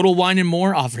 Total Wine and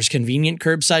More offers convenient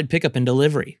curbside pickup and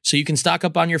delivery, so you can stock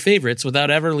up on your favorites without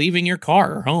ever leaving your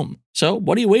car or home. So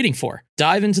what are you waiting for?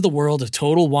 Dive into the world of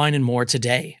Total Wine and More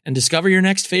today and discover your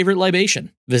next favorite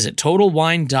libation. Visit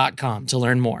TotalWine.com to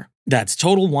learn more. That's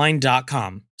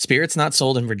TotalWine.com. Spirits not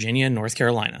sold in Virginia and North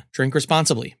Carolina. Drink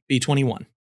responsibly. B21.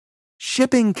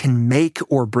 Shipping can make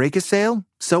or break a sale,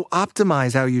 so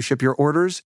optimize how you ship your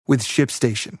orders with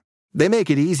ShipStation. They make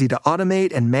it easy to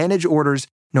automate and manage orders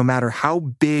no matter how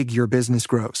big your business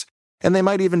grows. And they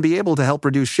might even be able to help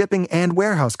reduce shipping and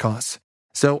warehouse costs.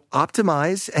 So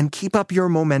optimize and keep up your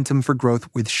momentum for growth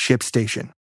with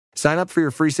ShipStation. Sign up for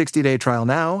your free 60-day trial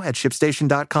now at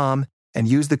ShipStation.com and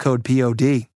use the code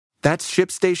POD. That's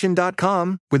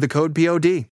ShipStation.com with the code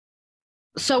POD.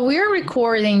 So we're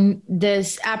recording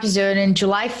this episode on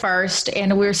July 1st,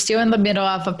 and we're still in the middle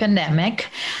of a pandemic.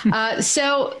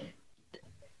 So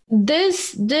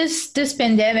this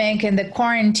pandemic and the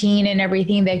quarantine and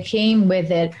everything that came with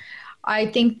it, I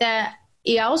think that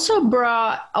it also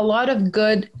brought a lot of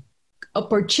good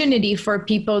opportunity for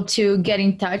people to get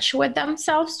in touch with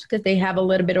themselves because they have a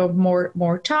little bit of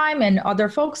more time, and other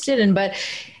folks didn't. But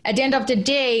at the end of the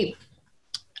day,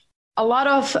 a lot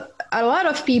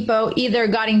of people either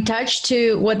got in touch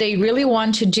to what they really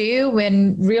want to do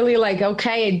and really like,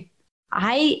 okay,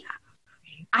 I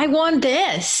want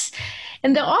this.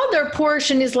 And the other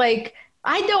portion is like,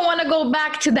 I don't want to go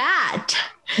back to that.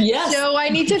 Yes. So I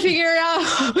need to figure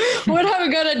out what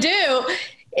I'm going to do.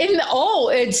 And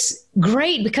it's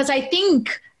great because I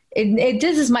think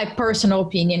this is my personal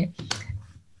opinion.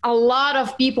 A lot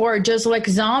of people are just like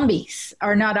zombies,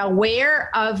 are not aware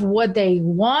of what they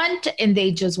want, and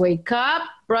they just wake up,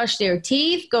 brush their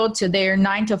teeth, go to their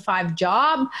 9-to-5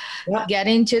 job, get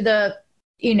into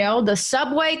the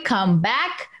subway, come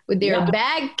back with their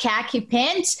bag, khaki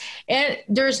pants. And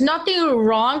there's nothing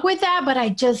wrong with that, but I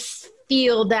just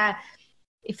feel that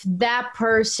if that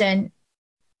person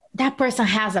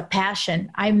has a passion.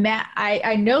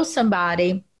 I know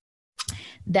somebody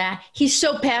that he's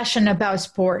so passionate about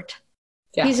sport.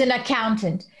 Yeah. He's an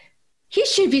accountant. He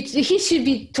should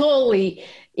be totally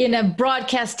in a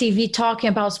broadcast TV talking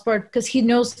about sport because he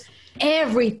knows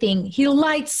everything. He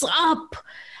lights up.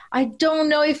 I don't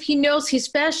know if he knows his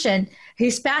passion,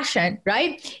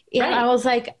 right? And I was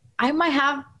like, I might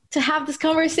have to have this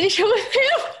conversation with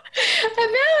him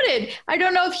about it. I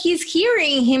don't know if he's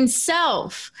hearing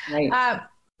himself. Right.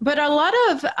 But a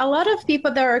lot of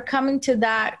people that are coming to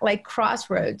that like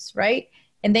crossroads, right?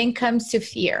 And then comes to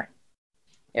fear.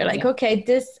 They're like, okay,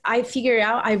 I figured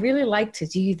out I really like to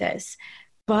do this,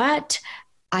 but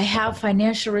I have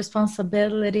financial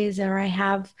responsibilities, or I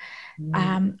have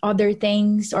other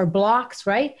things or blocks,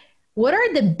 right? What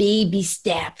are the baby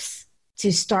steps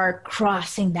to start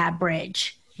crossing that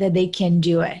bridge that they can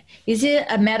do it? Is it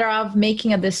a matter of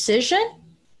making a decision,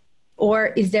 or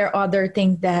is there other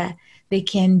things that they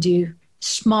can do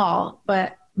small,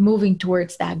 but moving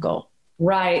towards that goal?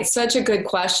 Right. Such a good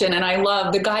question. And I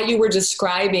love the guy you were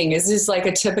describing is just like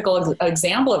a typical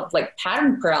example of like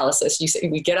pattern paralysis. You say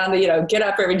we get on get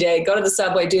up every day, go to the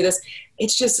subway, do this.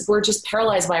 It's just, we're just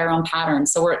paralyzed by our own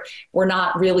patterns. So we're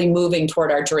not really moving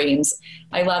toward our dreams.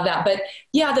 I love that. But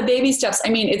yeah, the baby steps. I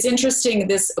mean, it's interesting.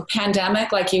 This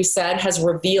pandemic, like you said, has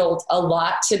revealed a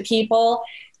lot to people.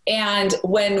 And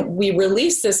when we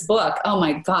released this book, oh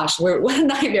my gosh, what a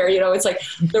nightmare. It's like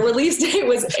the release date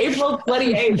was April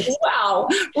 28th. Wow.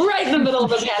 Right in the middle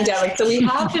of a pandemic. So we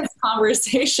have this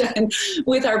conversation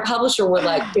with our publisher.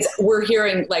 We're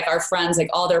hearing like our friends,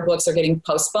 like all their books are getting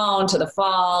postponed to the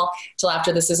fall till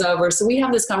after this is over. So we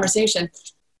have this conversation.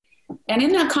 And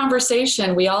in that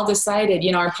conversation, we all decided,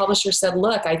 our publisher said,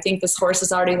 look, I think this horse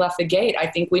has already left the gate. I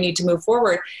think we need to move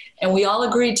forward. And we all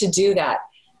agreed to do that.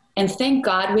 And thank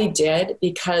God we did,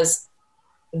 because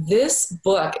this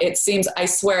book, it seems, I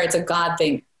swear it's a God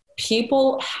thing.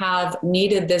 People have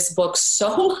needed this book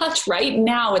so much right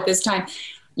now at this time.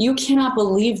 You cannot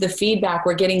believe the feedback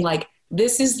we're getting. Like,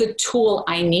 this is the tool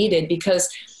I needed, because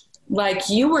like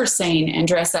you were saying,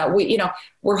 Andressa,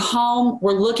 we're home,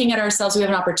 we're looking at ourselves. We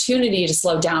have an opportunity to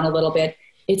slow down a little bit.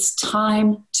 It's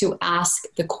time to ask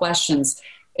the questions.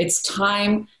 It's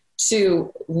time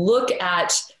to look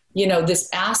at this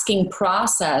asking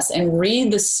process and read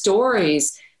the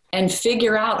stories and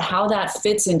figure out how that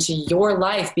fits into your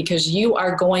life, because you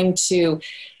are going to,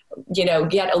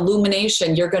 get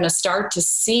illumination. You're going to start to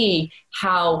see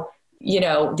how,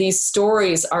 these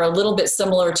stories are a little bit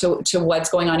similar to what's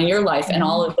going on in your life. And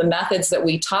all of the methods that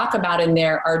we talk about in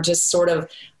there are just sort of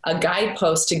a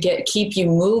guidepost to keep you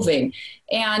moving.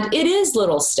 And it is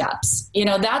little steps.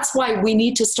 That's why we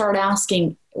need to start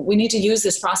asking. We need to use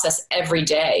this process every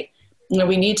day.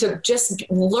 We need to just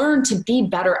learn to be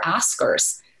better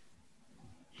askers.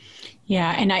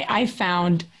 Yeah. And I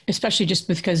found, especially just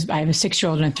because I have a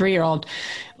 6-year-old and a 3-year-old,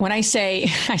 when I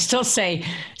still say,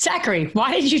 Zachary,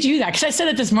 why did you do that? Because I said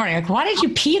it this morning, like, why did you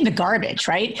pee in the garbage,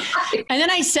 right? And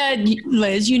then I said,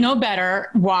 Liz, you know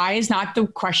better. Why is not the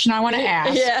question I want to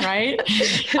ask, right?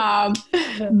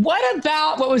 What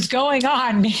about what was going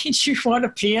on made you want to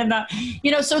pee in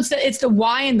the, so it's the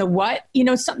why and the what,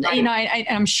 something,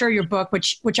 I'm sure your book,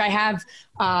 which I have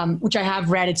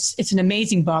read, it's an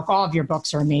amazing book. All of your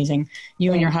books are amazing,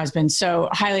 you and your husband. So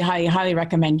highly, highly, highly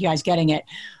recommend you guys getting it.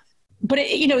 But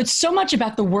it's so much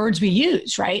about the words we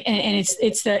use, right? And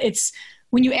it's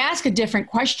when you ask a different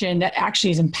question that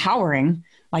actually is empowering,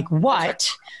 like what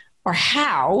or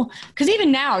how, because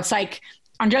even now it's like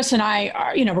Andres and I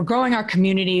are, we're growing our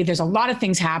community. There's a lot of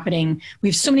things happening. We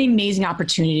have so many amazing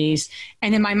opportunities.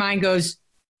 And then my mind goes,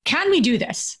 can we do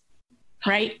this?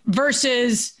 Right?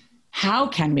 Versus how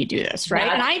can we do this? Right.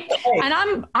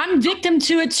 I'm victim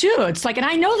to it too. It's like, and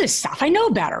I know this stuff, I know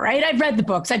better, right? I've read the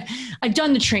books, I've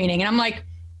done the training, and I'm like,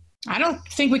 I don't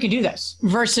think we can do this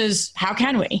versus how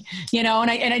can we, and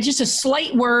I just a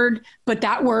slight word, but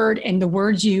that word and the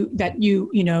words that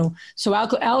you so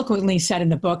eloquently said in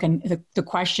the book and the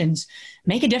questions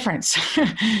make a difference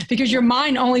because your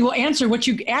mind only will answer what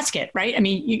you ask it. Right. I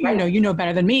mean, you know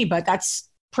better than me, but that's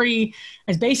pretty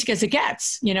as basic as it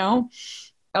gets,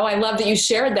 Oh, I love that you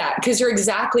shared that, because you're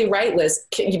exactly right, Liz.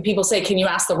 People say, can you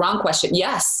ask the wrong question?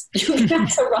 Yes, you can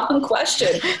ask the wrong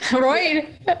question. Right.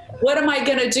 What am I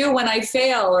going to do when I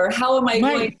fail? Or how am I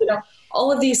going to,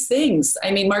 all of these things.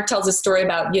 I mean, Mark tells a story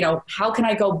about, how can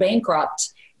I go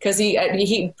bankrupt? Because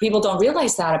people don't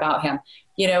realize that about him.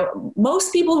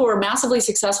 Most people who are massively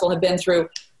successful have been through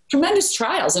tremendous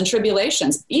trials and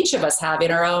tribulations. Each of us have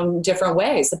in our own different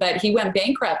ways, but he went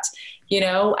bankrupt,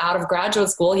 out of graduate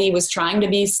school. He was trying to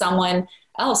be someone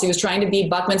else. He was trying to be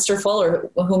Buckminster Fuller,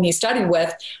 whom he studied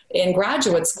with in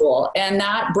graduate school. And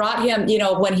that brought him,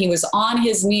 when he was on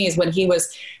his knees, when he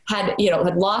had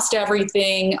lost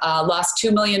everything, lost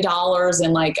 $2 million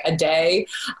in like a day.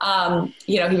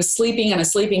 He was sleeping in a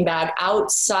sleeping bag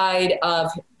outside of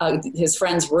his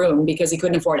friend's room because he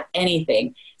couldn't afford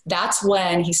anything. That's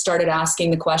when he started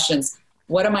asking the questions,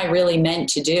 what am I really meant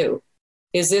to do?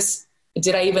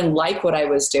 Did I even like what I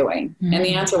was doing? Mm-hmm. And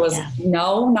the answer was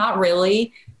no, not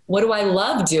really. What do I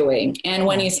love doing? And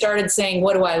when he started saying,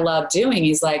 what do I love doing?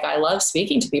 He's like, I love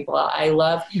speaking to people. I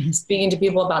love speaking to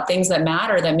people about things that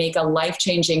matter, that make a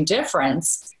life-changing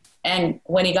difference. And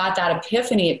when he got that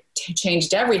epiphany, it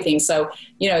changed everything. So,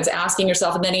 it's asking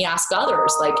yourself, and then he asked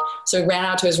others, so he ran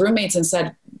out to his roommates and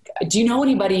said, do you know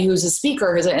anybody who's a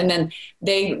speaker? And then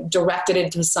they directed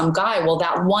it to some guy. Well,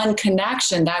 that one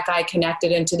connection, that guy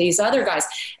connected into these other guys.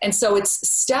 And so it's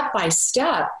step by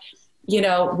step,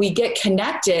 we get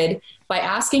connected by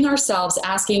asking ourselves,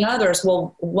 asking others.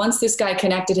 Well, once this guy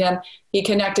connected him, he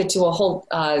connected to a whole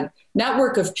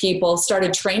network of people,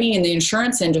 started training in the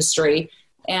insurance industry,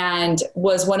 and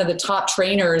was one of the top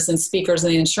trainers and speakers in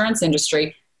the insurance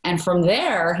industry. And from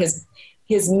there, his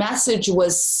message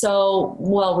was so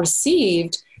well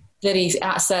received that he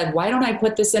said, why don't I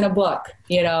put this in a book?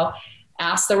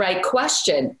 Ask the right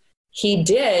question. He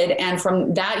did. And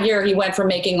from that year, he went from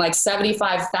making like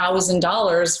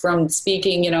 $75,000 from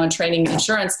speaking, and training in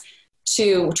insurance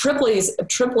to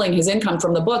tripling his income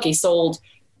from the book. He sold,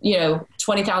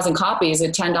 20,000 copies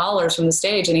at $10 from the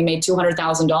stage, and he made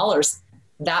 $200,000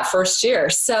 that first year.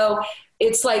 So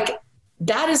it's like,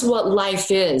 that is what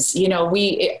life is.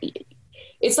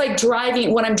 It's like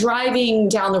driving, when I'm driving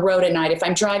down the road at night, if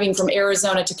I'm driving from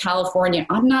Arizona to California,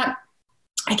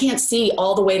 I can't see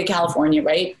all the way to California,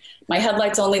 right? My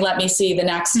headlights only let me see the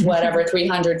next,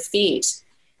 300 feet.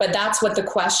 But that's what the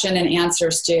question and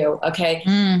answers do. Okay.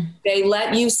 They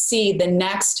let you see the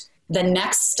next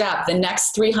step, the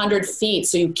next 300 feet.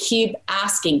 So you keep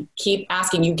asking,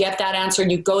 you get that answer,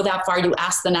 you go that far, you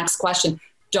ask the next question.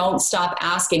 Don't stop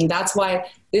asking. That's why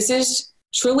this is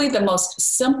truly the most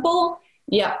simple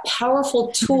yet powerful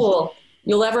tool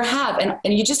you'll ever have.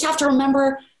 And you just have to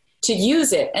remember to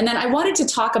use it. And then I wanted to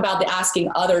talk about the asking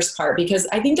others part, because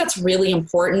I think that's really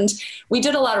important. We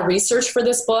did a lot of research for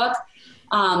this book.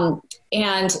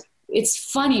 And it's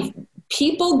funny,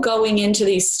 people going into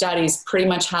these studies pretty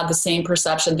much have the same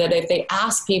perception that if they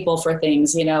ask people for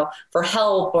things, for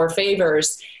help or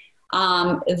favors,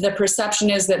 the perception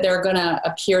is that they're going to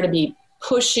appear to be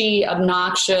pushy,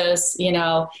 obnoxious,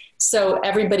 so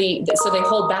they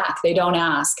hold back, they don't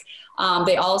ask.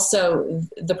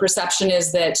 The perception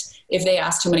is that if they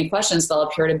ask too many questions, they'll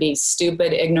appear to be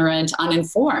stupid, ignorant,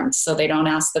 uninformed. So they don't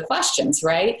ask the questions,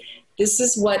 right? This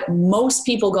is what most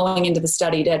people going into the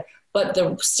study did. But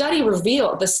the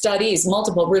studies,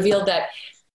 multiple, revealed that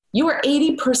you are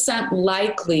 80%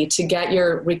 likely to get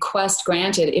your request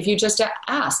granted if you just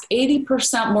ask,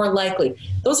 80% more likely.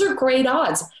 Those are great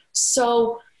odds.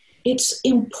 So it's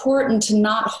important to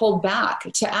not hold back,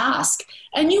 to ask.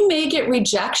 And you may get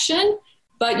rejection,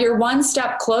 but you're one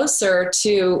step closer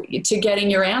to getting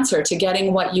your answer, to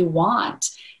getting what you want.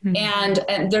 Mm-hmm.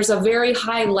 And there's a very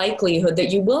high likelihood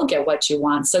that you will get what you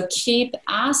want. So keep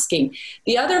asking.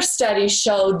 The other studies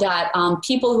showed that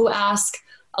people who ask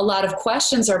a lot of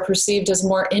questions are perceived as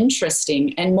more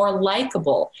interesting and more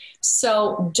likable.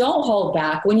 So don't hold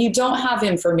back. When you don't have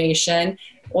information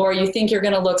or you think you're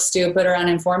going to look stupid or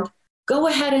uninformed, go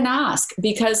ahead and ask,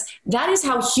 because that is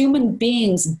how human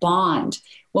beings bond.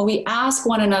 When we ask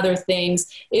one another things,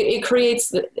 it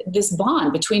creates this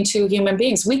bond between two human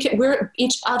beings. We're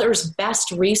each other's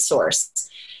best resource.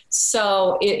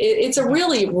 So it's a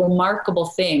really remarkable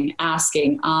thing,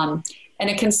 asking. And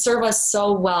it can serve us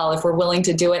so well if we're willing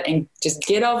to do it and just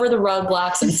get over the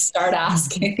roadblocks and start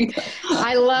asking.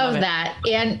 I love that.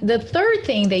 And the third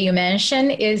thing that you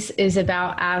mentioned is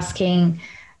about asking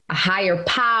a higher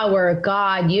power,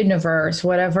 God, universe,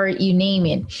 whatever you name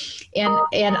it.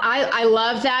 And I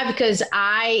love that, because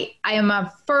I am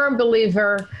a firm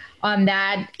believer on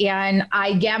that. And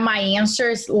I get my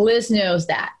answers. Liz knows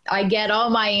that. I get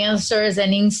all my answers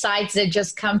and insights that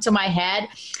just come to my head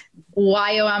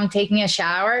while I'm taking a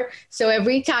shower. So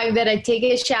every time that I take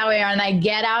a shower and I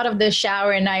get out of the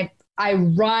shower and I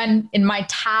run in my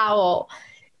towel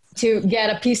to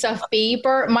get a piece of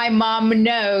paper, my mom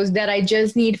knows that I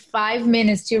just need 5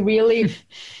 minutes to really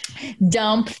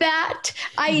dump that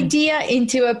idea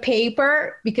into a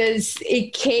paper, because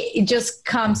it just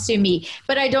comes to me.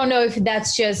 But I don't know if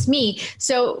that's just me.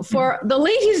 So for the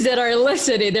ladies that are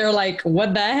listening, they're like,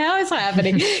 what the hell is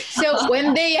happening? So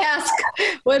when they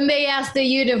ask the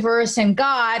universe and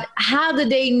God, how do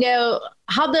they know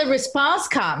how the response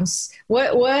comes?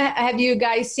 What have you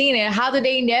guys seen it? How do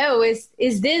they know is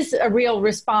this a real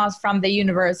response from the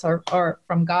universe or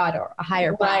from God or a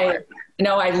higher power? Right.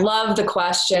 No, I love the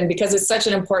question, because it's such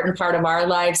an important part of our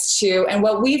lives too. And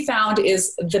what we found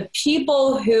is the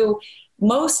people who,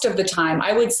 most of the time,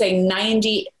 I would say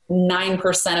 99%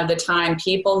 of the time,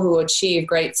 people who achieve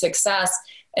great success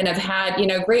and have had,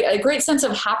 a great sense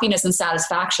of happiness and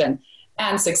satisfaction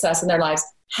and success in their lives,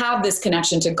 have this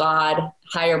connection to God,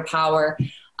 higher power,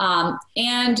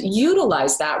 and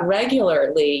utilize that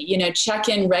regularly, check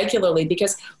in regularly.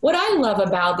 Because what I love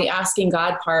about the asking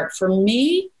God part, for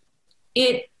me,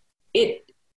 it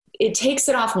takes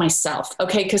it off myself.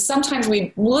 Okay. Cause sometimes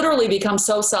we literally become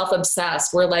so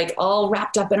self-obsessed. We're like all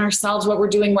wrapped up in ourselves, what we're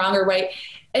doing wrong or right.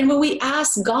 And when we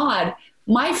ask God,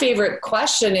 my favorite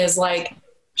question is like,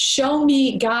 show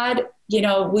me, God,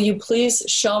 will you please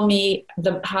show me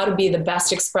how to be the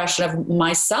best expression of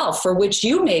myself for which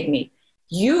you made me?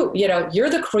 You're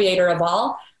the creator of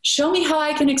all. Show me how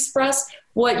I can express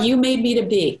what you made me to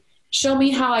be. Show me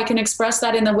how I can express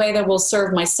that in the way that will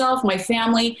serve myself, my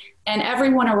family, and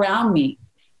everyone around me.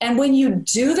 And when you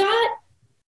do that,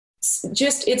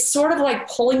 it's sort of like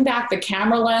pulling back the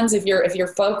camera lens. If you're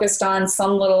focused on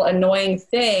some little annoying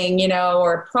thing,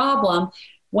 or problem,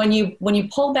 when you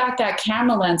pull back that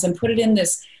camera lens and put it in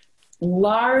this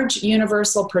large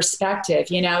universal perspective,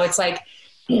 it's like,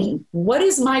 what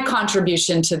is my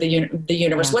contribution to the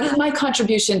universe? What is my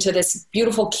contribution to this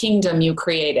beautiful kingdom you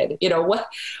created?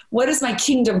 What is my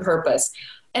kingdom purpose?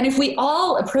 And if we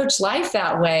all approach life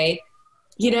that way,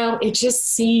 it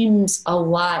just seems a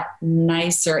lot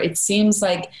nicer. It seems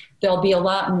like there'll be a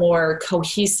lot more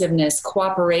cohesiveness,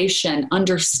 cooperation,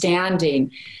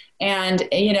 understanding, and,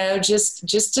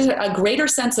 just a greater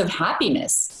sense of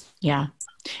happiness. Yeah.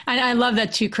 And I love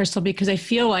that too, Crystal, because I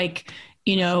feel like,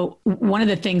 one of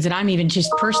the things that I'm even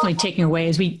just personally taking away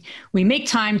is we make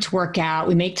time to work out.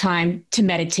 We make time to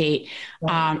meditate.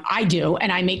 I do.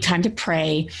 And I make time to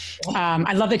pray.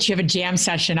 I love that you have a jam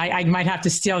session. I might have to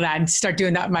steal that and start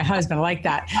doing that with my husband. I like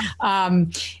that.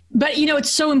 But it's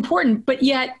so important, but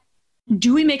yet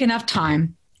do we make enough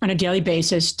time on a daily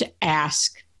basis to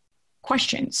ask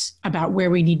questions about where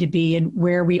we need to be and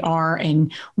where we are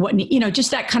and what,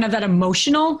 just that kind of that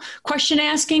emotional question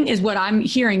asking is what I'm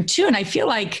hearing too. And I feel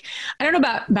like, I don't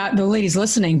know about the ladies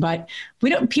listening, but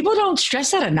people don't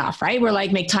stress that enough, right? We're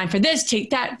like, make time for this,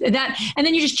 take that, and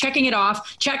then you're just checking it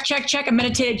off. Check, I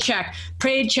meditated, check,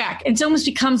 prayed, check. And it almost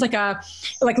becomes like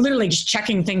literally just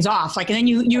checking things off. And then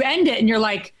you end it and you're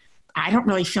like, I don't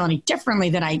really feel any differently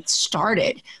than I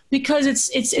started, because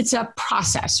it's a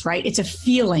process, right? It's a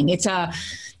feeling. It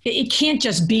can't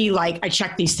just be like, I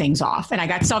check these things off and I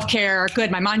got self-care,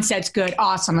 good. My mindset's good.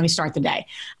 Awesome. Let me start the day.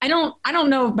 I don't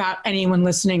know about anyone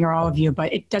listening or all of you,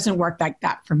 but it doesn't work like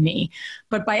that for me.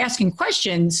 But by asking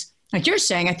questions, like you're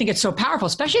saying, I think it's so powerful,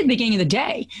 especially at the beginning of the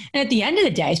day. And at the end of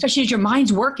the day, especially as your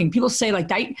mind's working, people say like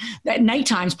that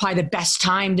nighttime is probably the best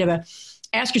time to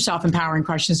ask yourself empowering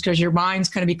questions, because your mind's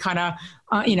going to be kind of,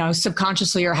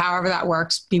 subconsciously or however that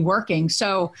works, be working.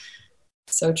 So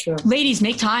true. Ladies,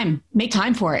 make time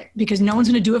for it, because no one's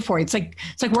going to do it for you. It's like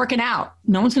working out.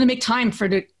 No one's going to make time for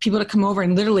the people to come over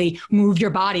and literally move your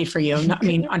body for you. I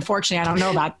mean, unfortunately, I don't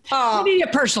know about maybe a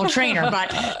personal trainer,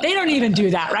 but they don't even do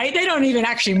that, right? They don't even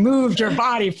actually move your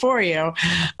body for you.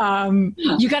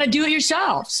 You got to do it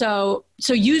yourself. So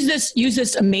use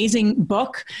this amazing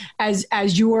book as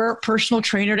your personal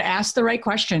trainer to ask the right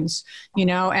questions,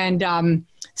 and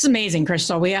it's amazing,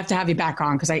 Crystal. We have to have you back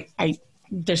on, because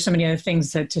there's so many other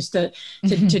things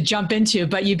to jump into,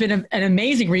 but you've been an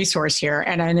amazing resource here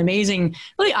and an amazing,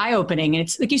 really eye-opening. And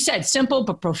it's, like you said, simple,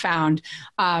 but profound.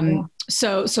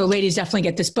 So ladies, definitely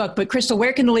get this book. But Crystal,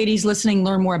 where can the ladies listening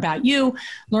learn more about you,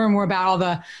 learn more about all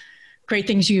the great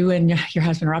things you and your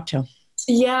husband are up to?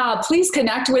 Yeah, please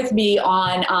connect with me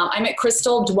on, I'm at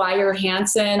Crystal Dwyer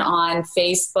Hansen on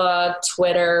Facebook,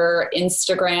 Twitter,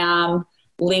 Instagram,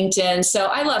 LinkedIn. So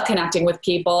I love connecting with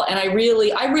people, and I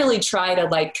really try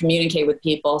to communicate with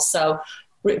people. So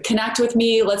connect with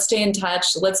me. Let's stay in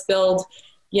touch. Let's build,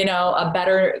 a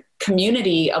better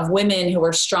community of women who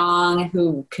are strong,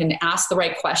 who can ask the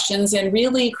right questions and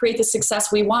really create the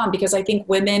success we want, because I think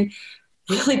women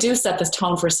really do set this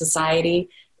tone for society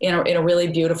in a really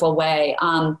beautiful way.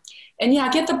 And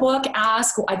yeah, get the book,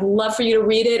 ask. I'd love for you to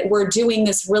read it. We're doing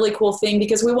this really cool thing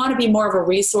because we want to be more of a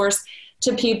resource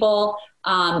to people.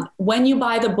 When you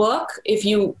buy the book, if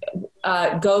you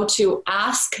go to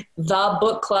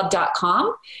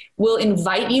askthebookclub.com, we'll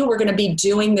invite you. We're going to be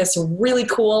doing this really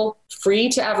cool, free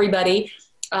to everybody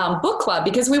book club,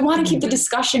 because we want to keep the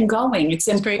discussion going. It's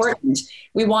important.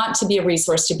 We want to be a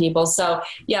resource to people. So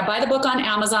yeah, buy the book on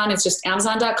Amazon. It's just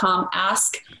amazon.com.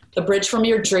 Ask the bridge from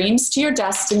your dreams to your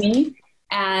destiny.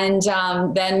 And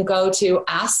then go to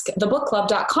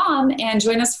askthebookclub.com and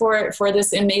join us for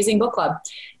this amazing book club.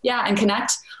 Yeah, and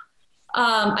connect.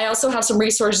 I also have some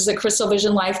resources at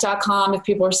crystalvisionlife.com. If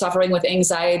people are suffering with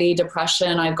anxiety,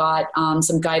 depression, I've got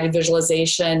some guided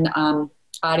visualization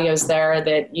audios there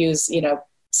that use,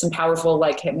 some powerful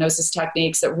hypnosis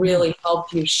techniques that really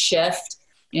help you shift,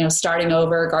 starting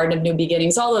over, garden of new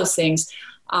beginnings, all those things.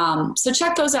 So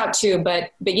check those out too.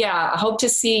 But yeah, I hope to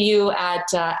see you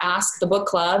at Ask the Book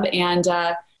Club and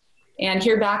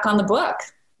hear back on the book.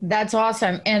 That's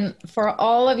awesome. And for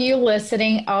all of you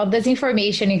listening, all this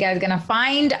information you guys are going to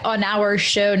find on our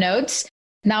show notes.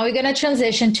 Now we're going to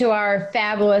transition to our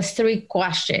fabulous 3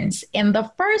 questions. And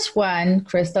the first one,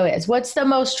 Crystal, is what's the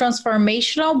most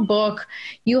transformational book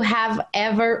you have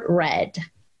ever read?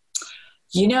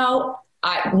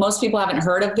 Most people haven't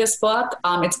heard of this book.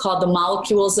 It's called The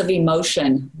Molecules of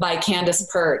Emotion by Candace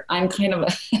Pert. I'm kind of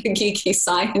a geeky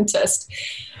scientist,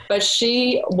 but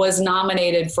she was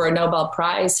nominated for a Nobel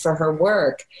Prize for her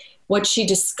work. What she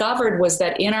discovered was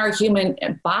that in our human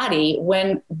body,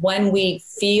 when we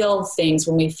feel things,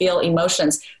 when we feel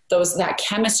emotions, that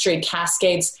chemistry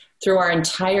cascades through our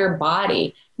entire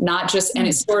body, not just, and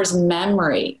it stores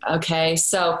memory. Okay.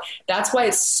 So that's why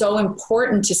it's so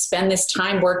important to spend this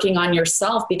time working on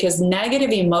yourself, because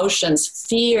negative emotions,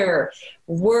 fear,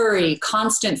 worry,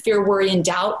 constant fear, worry, and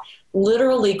doubt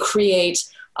literally create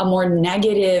a more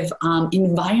negative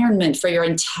environment for your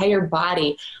entire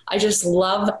body. I just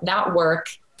love that work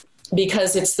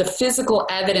because it's the physical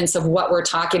evidence of what we're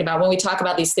talking about. When we talk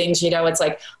about these things, it's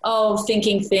like,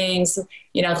 thinking things,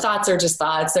 thoughts are just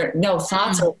thoughts.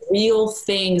 Thoughts are real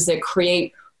things that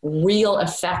create real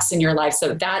effects in your life.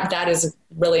 So that is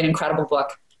really an incredible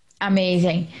book.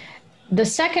 Amazing. The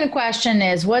second question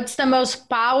is, what's the most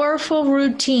powerful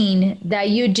routine that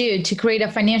you do to create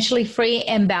a financially free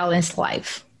and balanced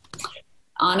life?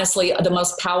 Honestly, the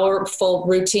most powerful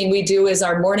routine we do is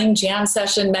our morning jam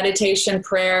session, meditation,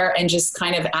 prayer, and just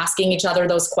kind of asking each other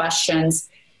those questions.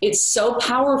 It's so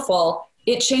powerful.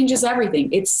 It changes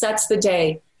everything. It sets the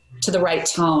day. to the right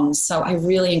tone. So I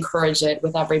really encourage it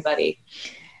with everybody.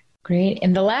 Great.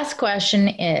 And the last question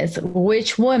is,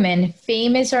 which woman,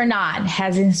 famous or not,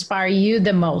 has inspired you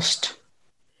the most?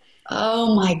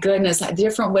 Oh my goodness,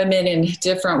 different women in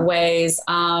different ways.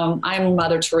 I'm a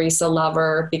Mother Teresa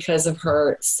lover because of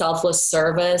her selfless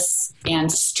service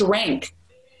and strength.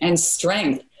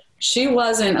 She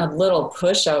wasn't a little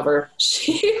pushover.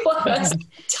 She was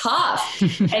tough.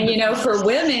 And, you know, for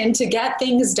women to get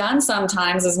things done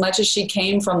sometimes, as much as she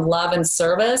came from love and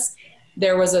service,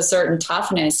 there was a certain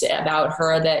toughness about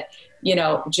her that, you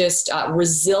know, just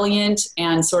resilient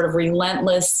and sort of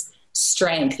relentless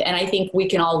strength. And I think we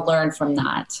can all learn from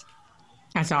that.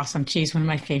 That's awesome. She's one of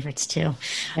my favorites too.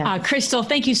 Yeah. Crystal,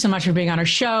 thank you so much for being on our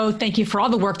show. Thank you for all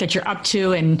the work that you're up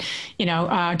to, and, you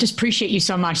know, just appreciate you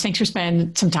so much. Thanks for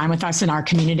spending some time with us in our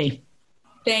community.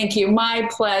 Thank you. My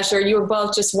pleasure. You were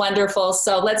both just wonderful.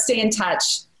 So let's stay in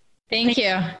touch. Thank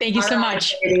you. Thank you so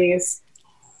much. Ladies.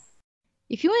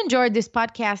 If you enjoyed this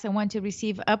podcast and want to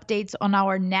receive updates on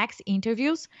our next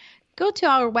interviews, go to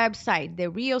our website,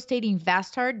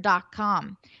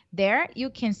 therealestateinvestor.com. There, you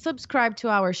can subscribe to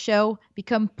our show,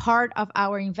 become part of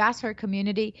our investor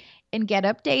community, and get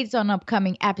updates on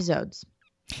upcoming episodes.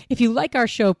 If you like our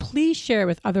show, please share it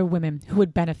with other women who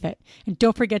would benefit. And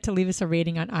don't forget to leave us a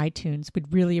rating on iTunes.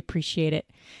 We'd really appreciate it.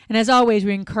 And as always,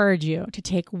 we encourage you to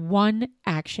take one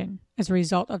action as a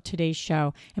result of today's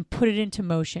show and put it into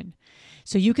motion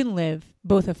so you can live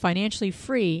both a financially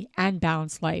free and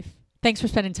balanced life. Thanks for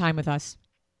spending time with us.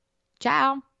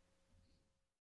 Ciao.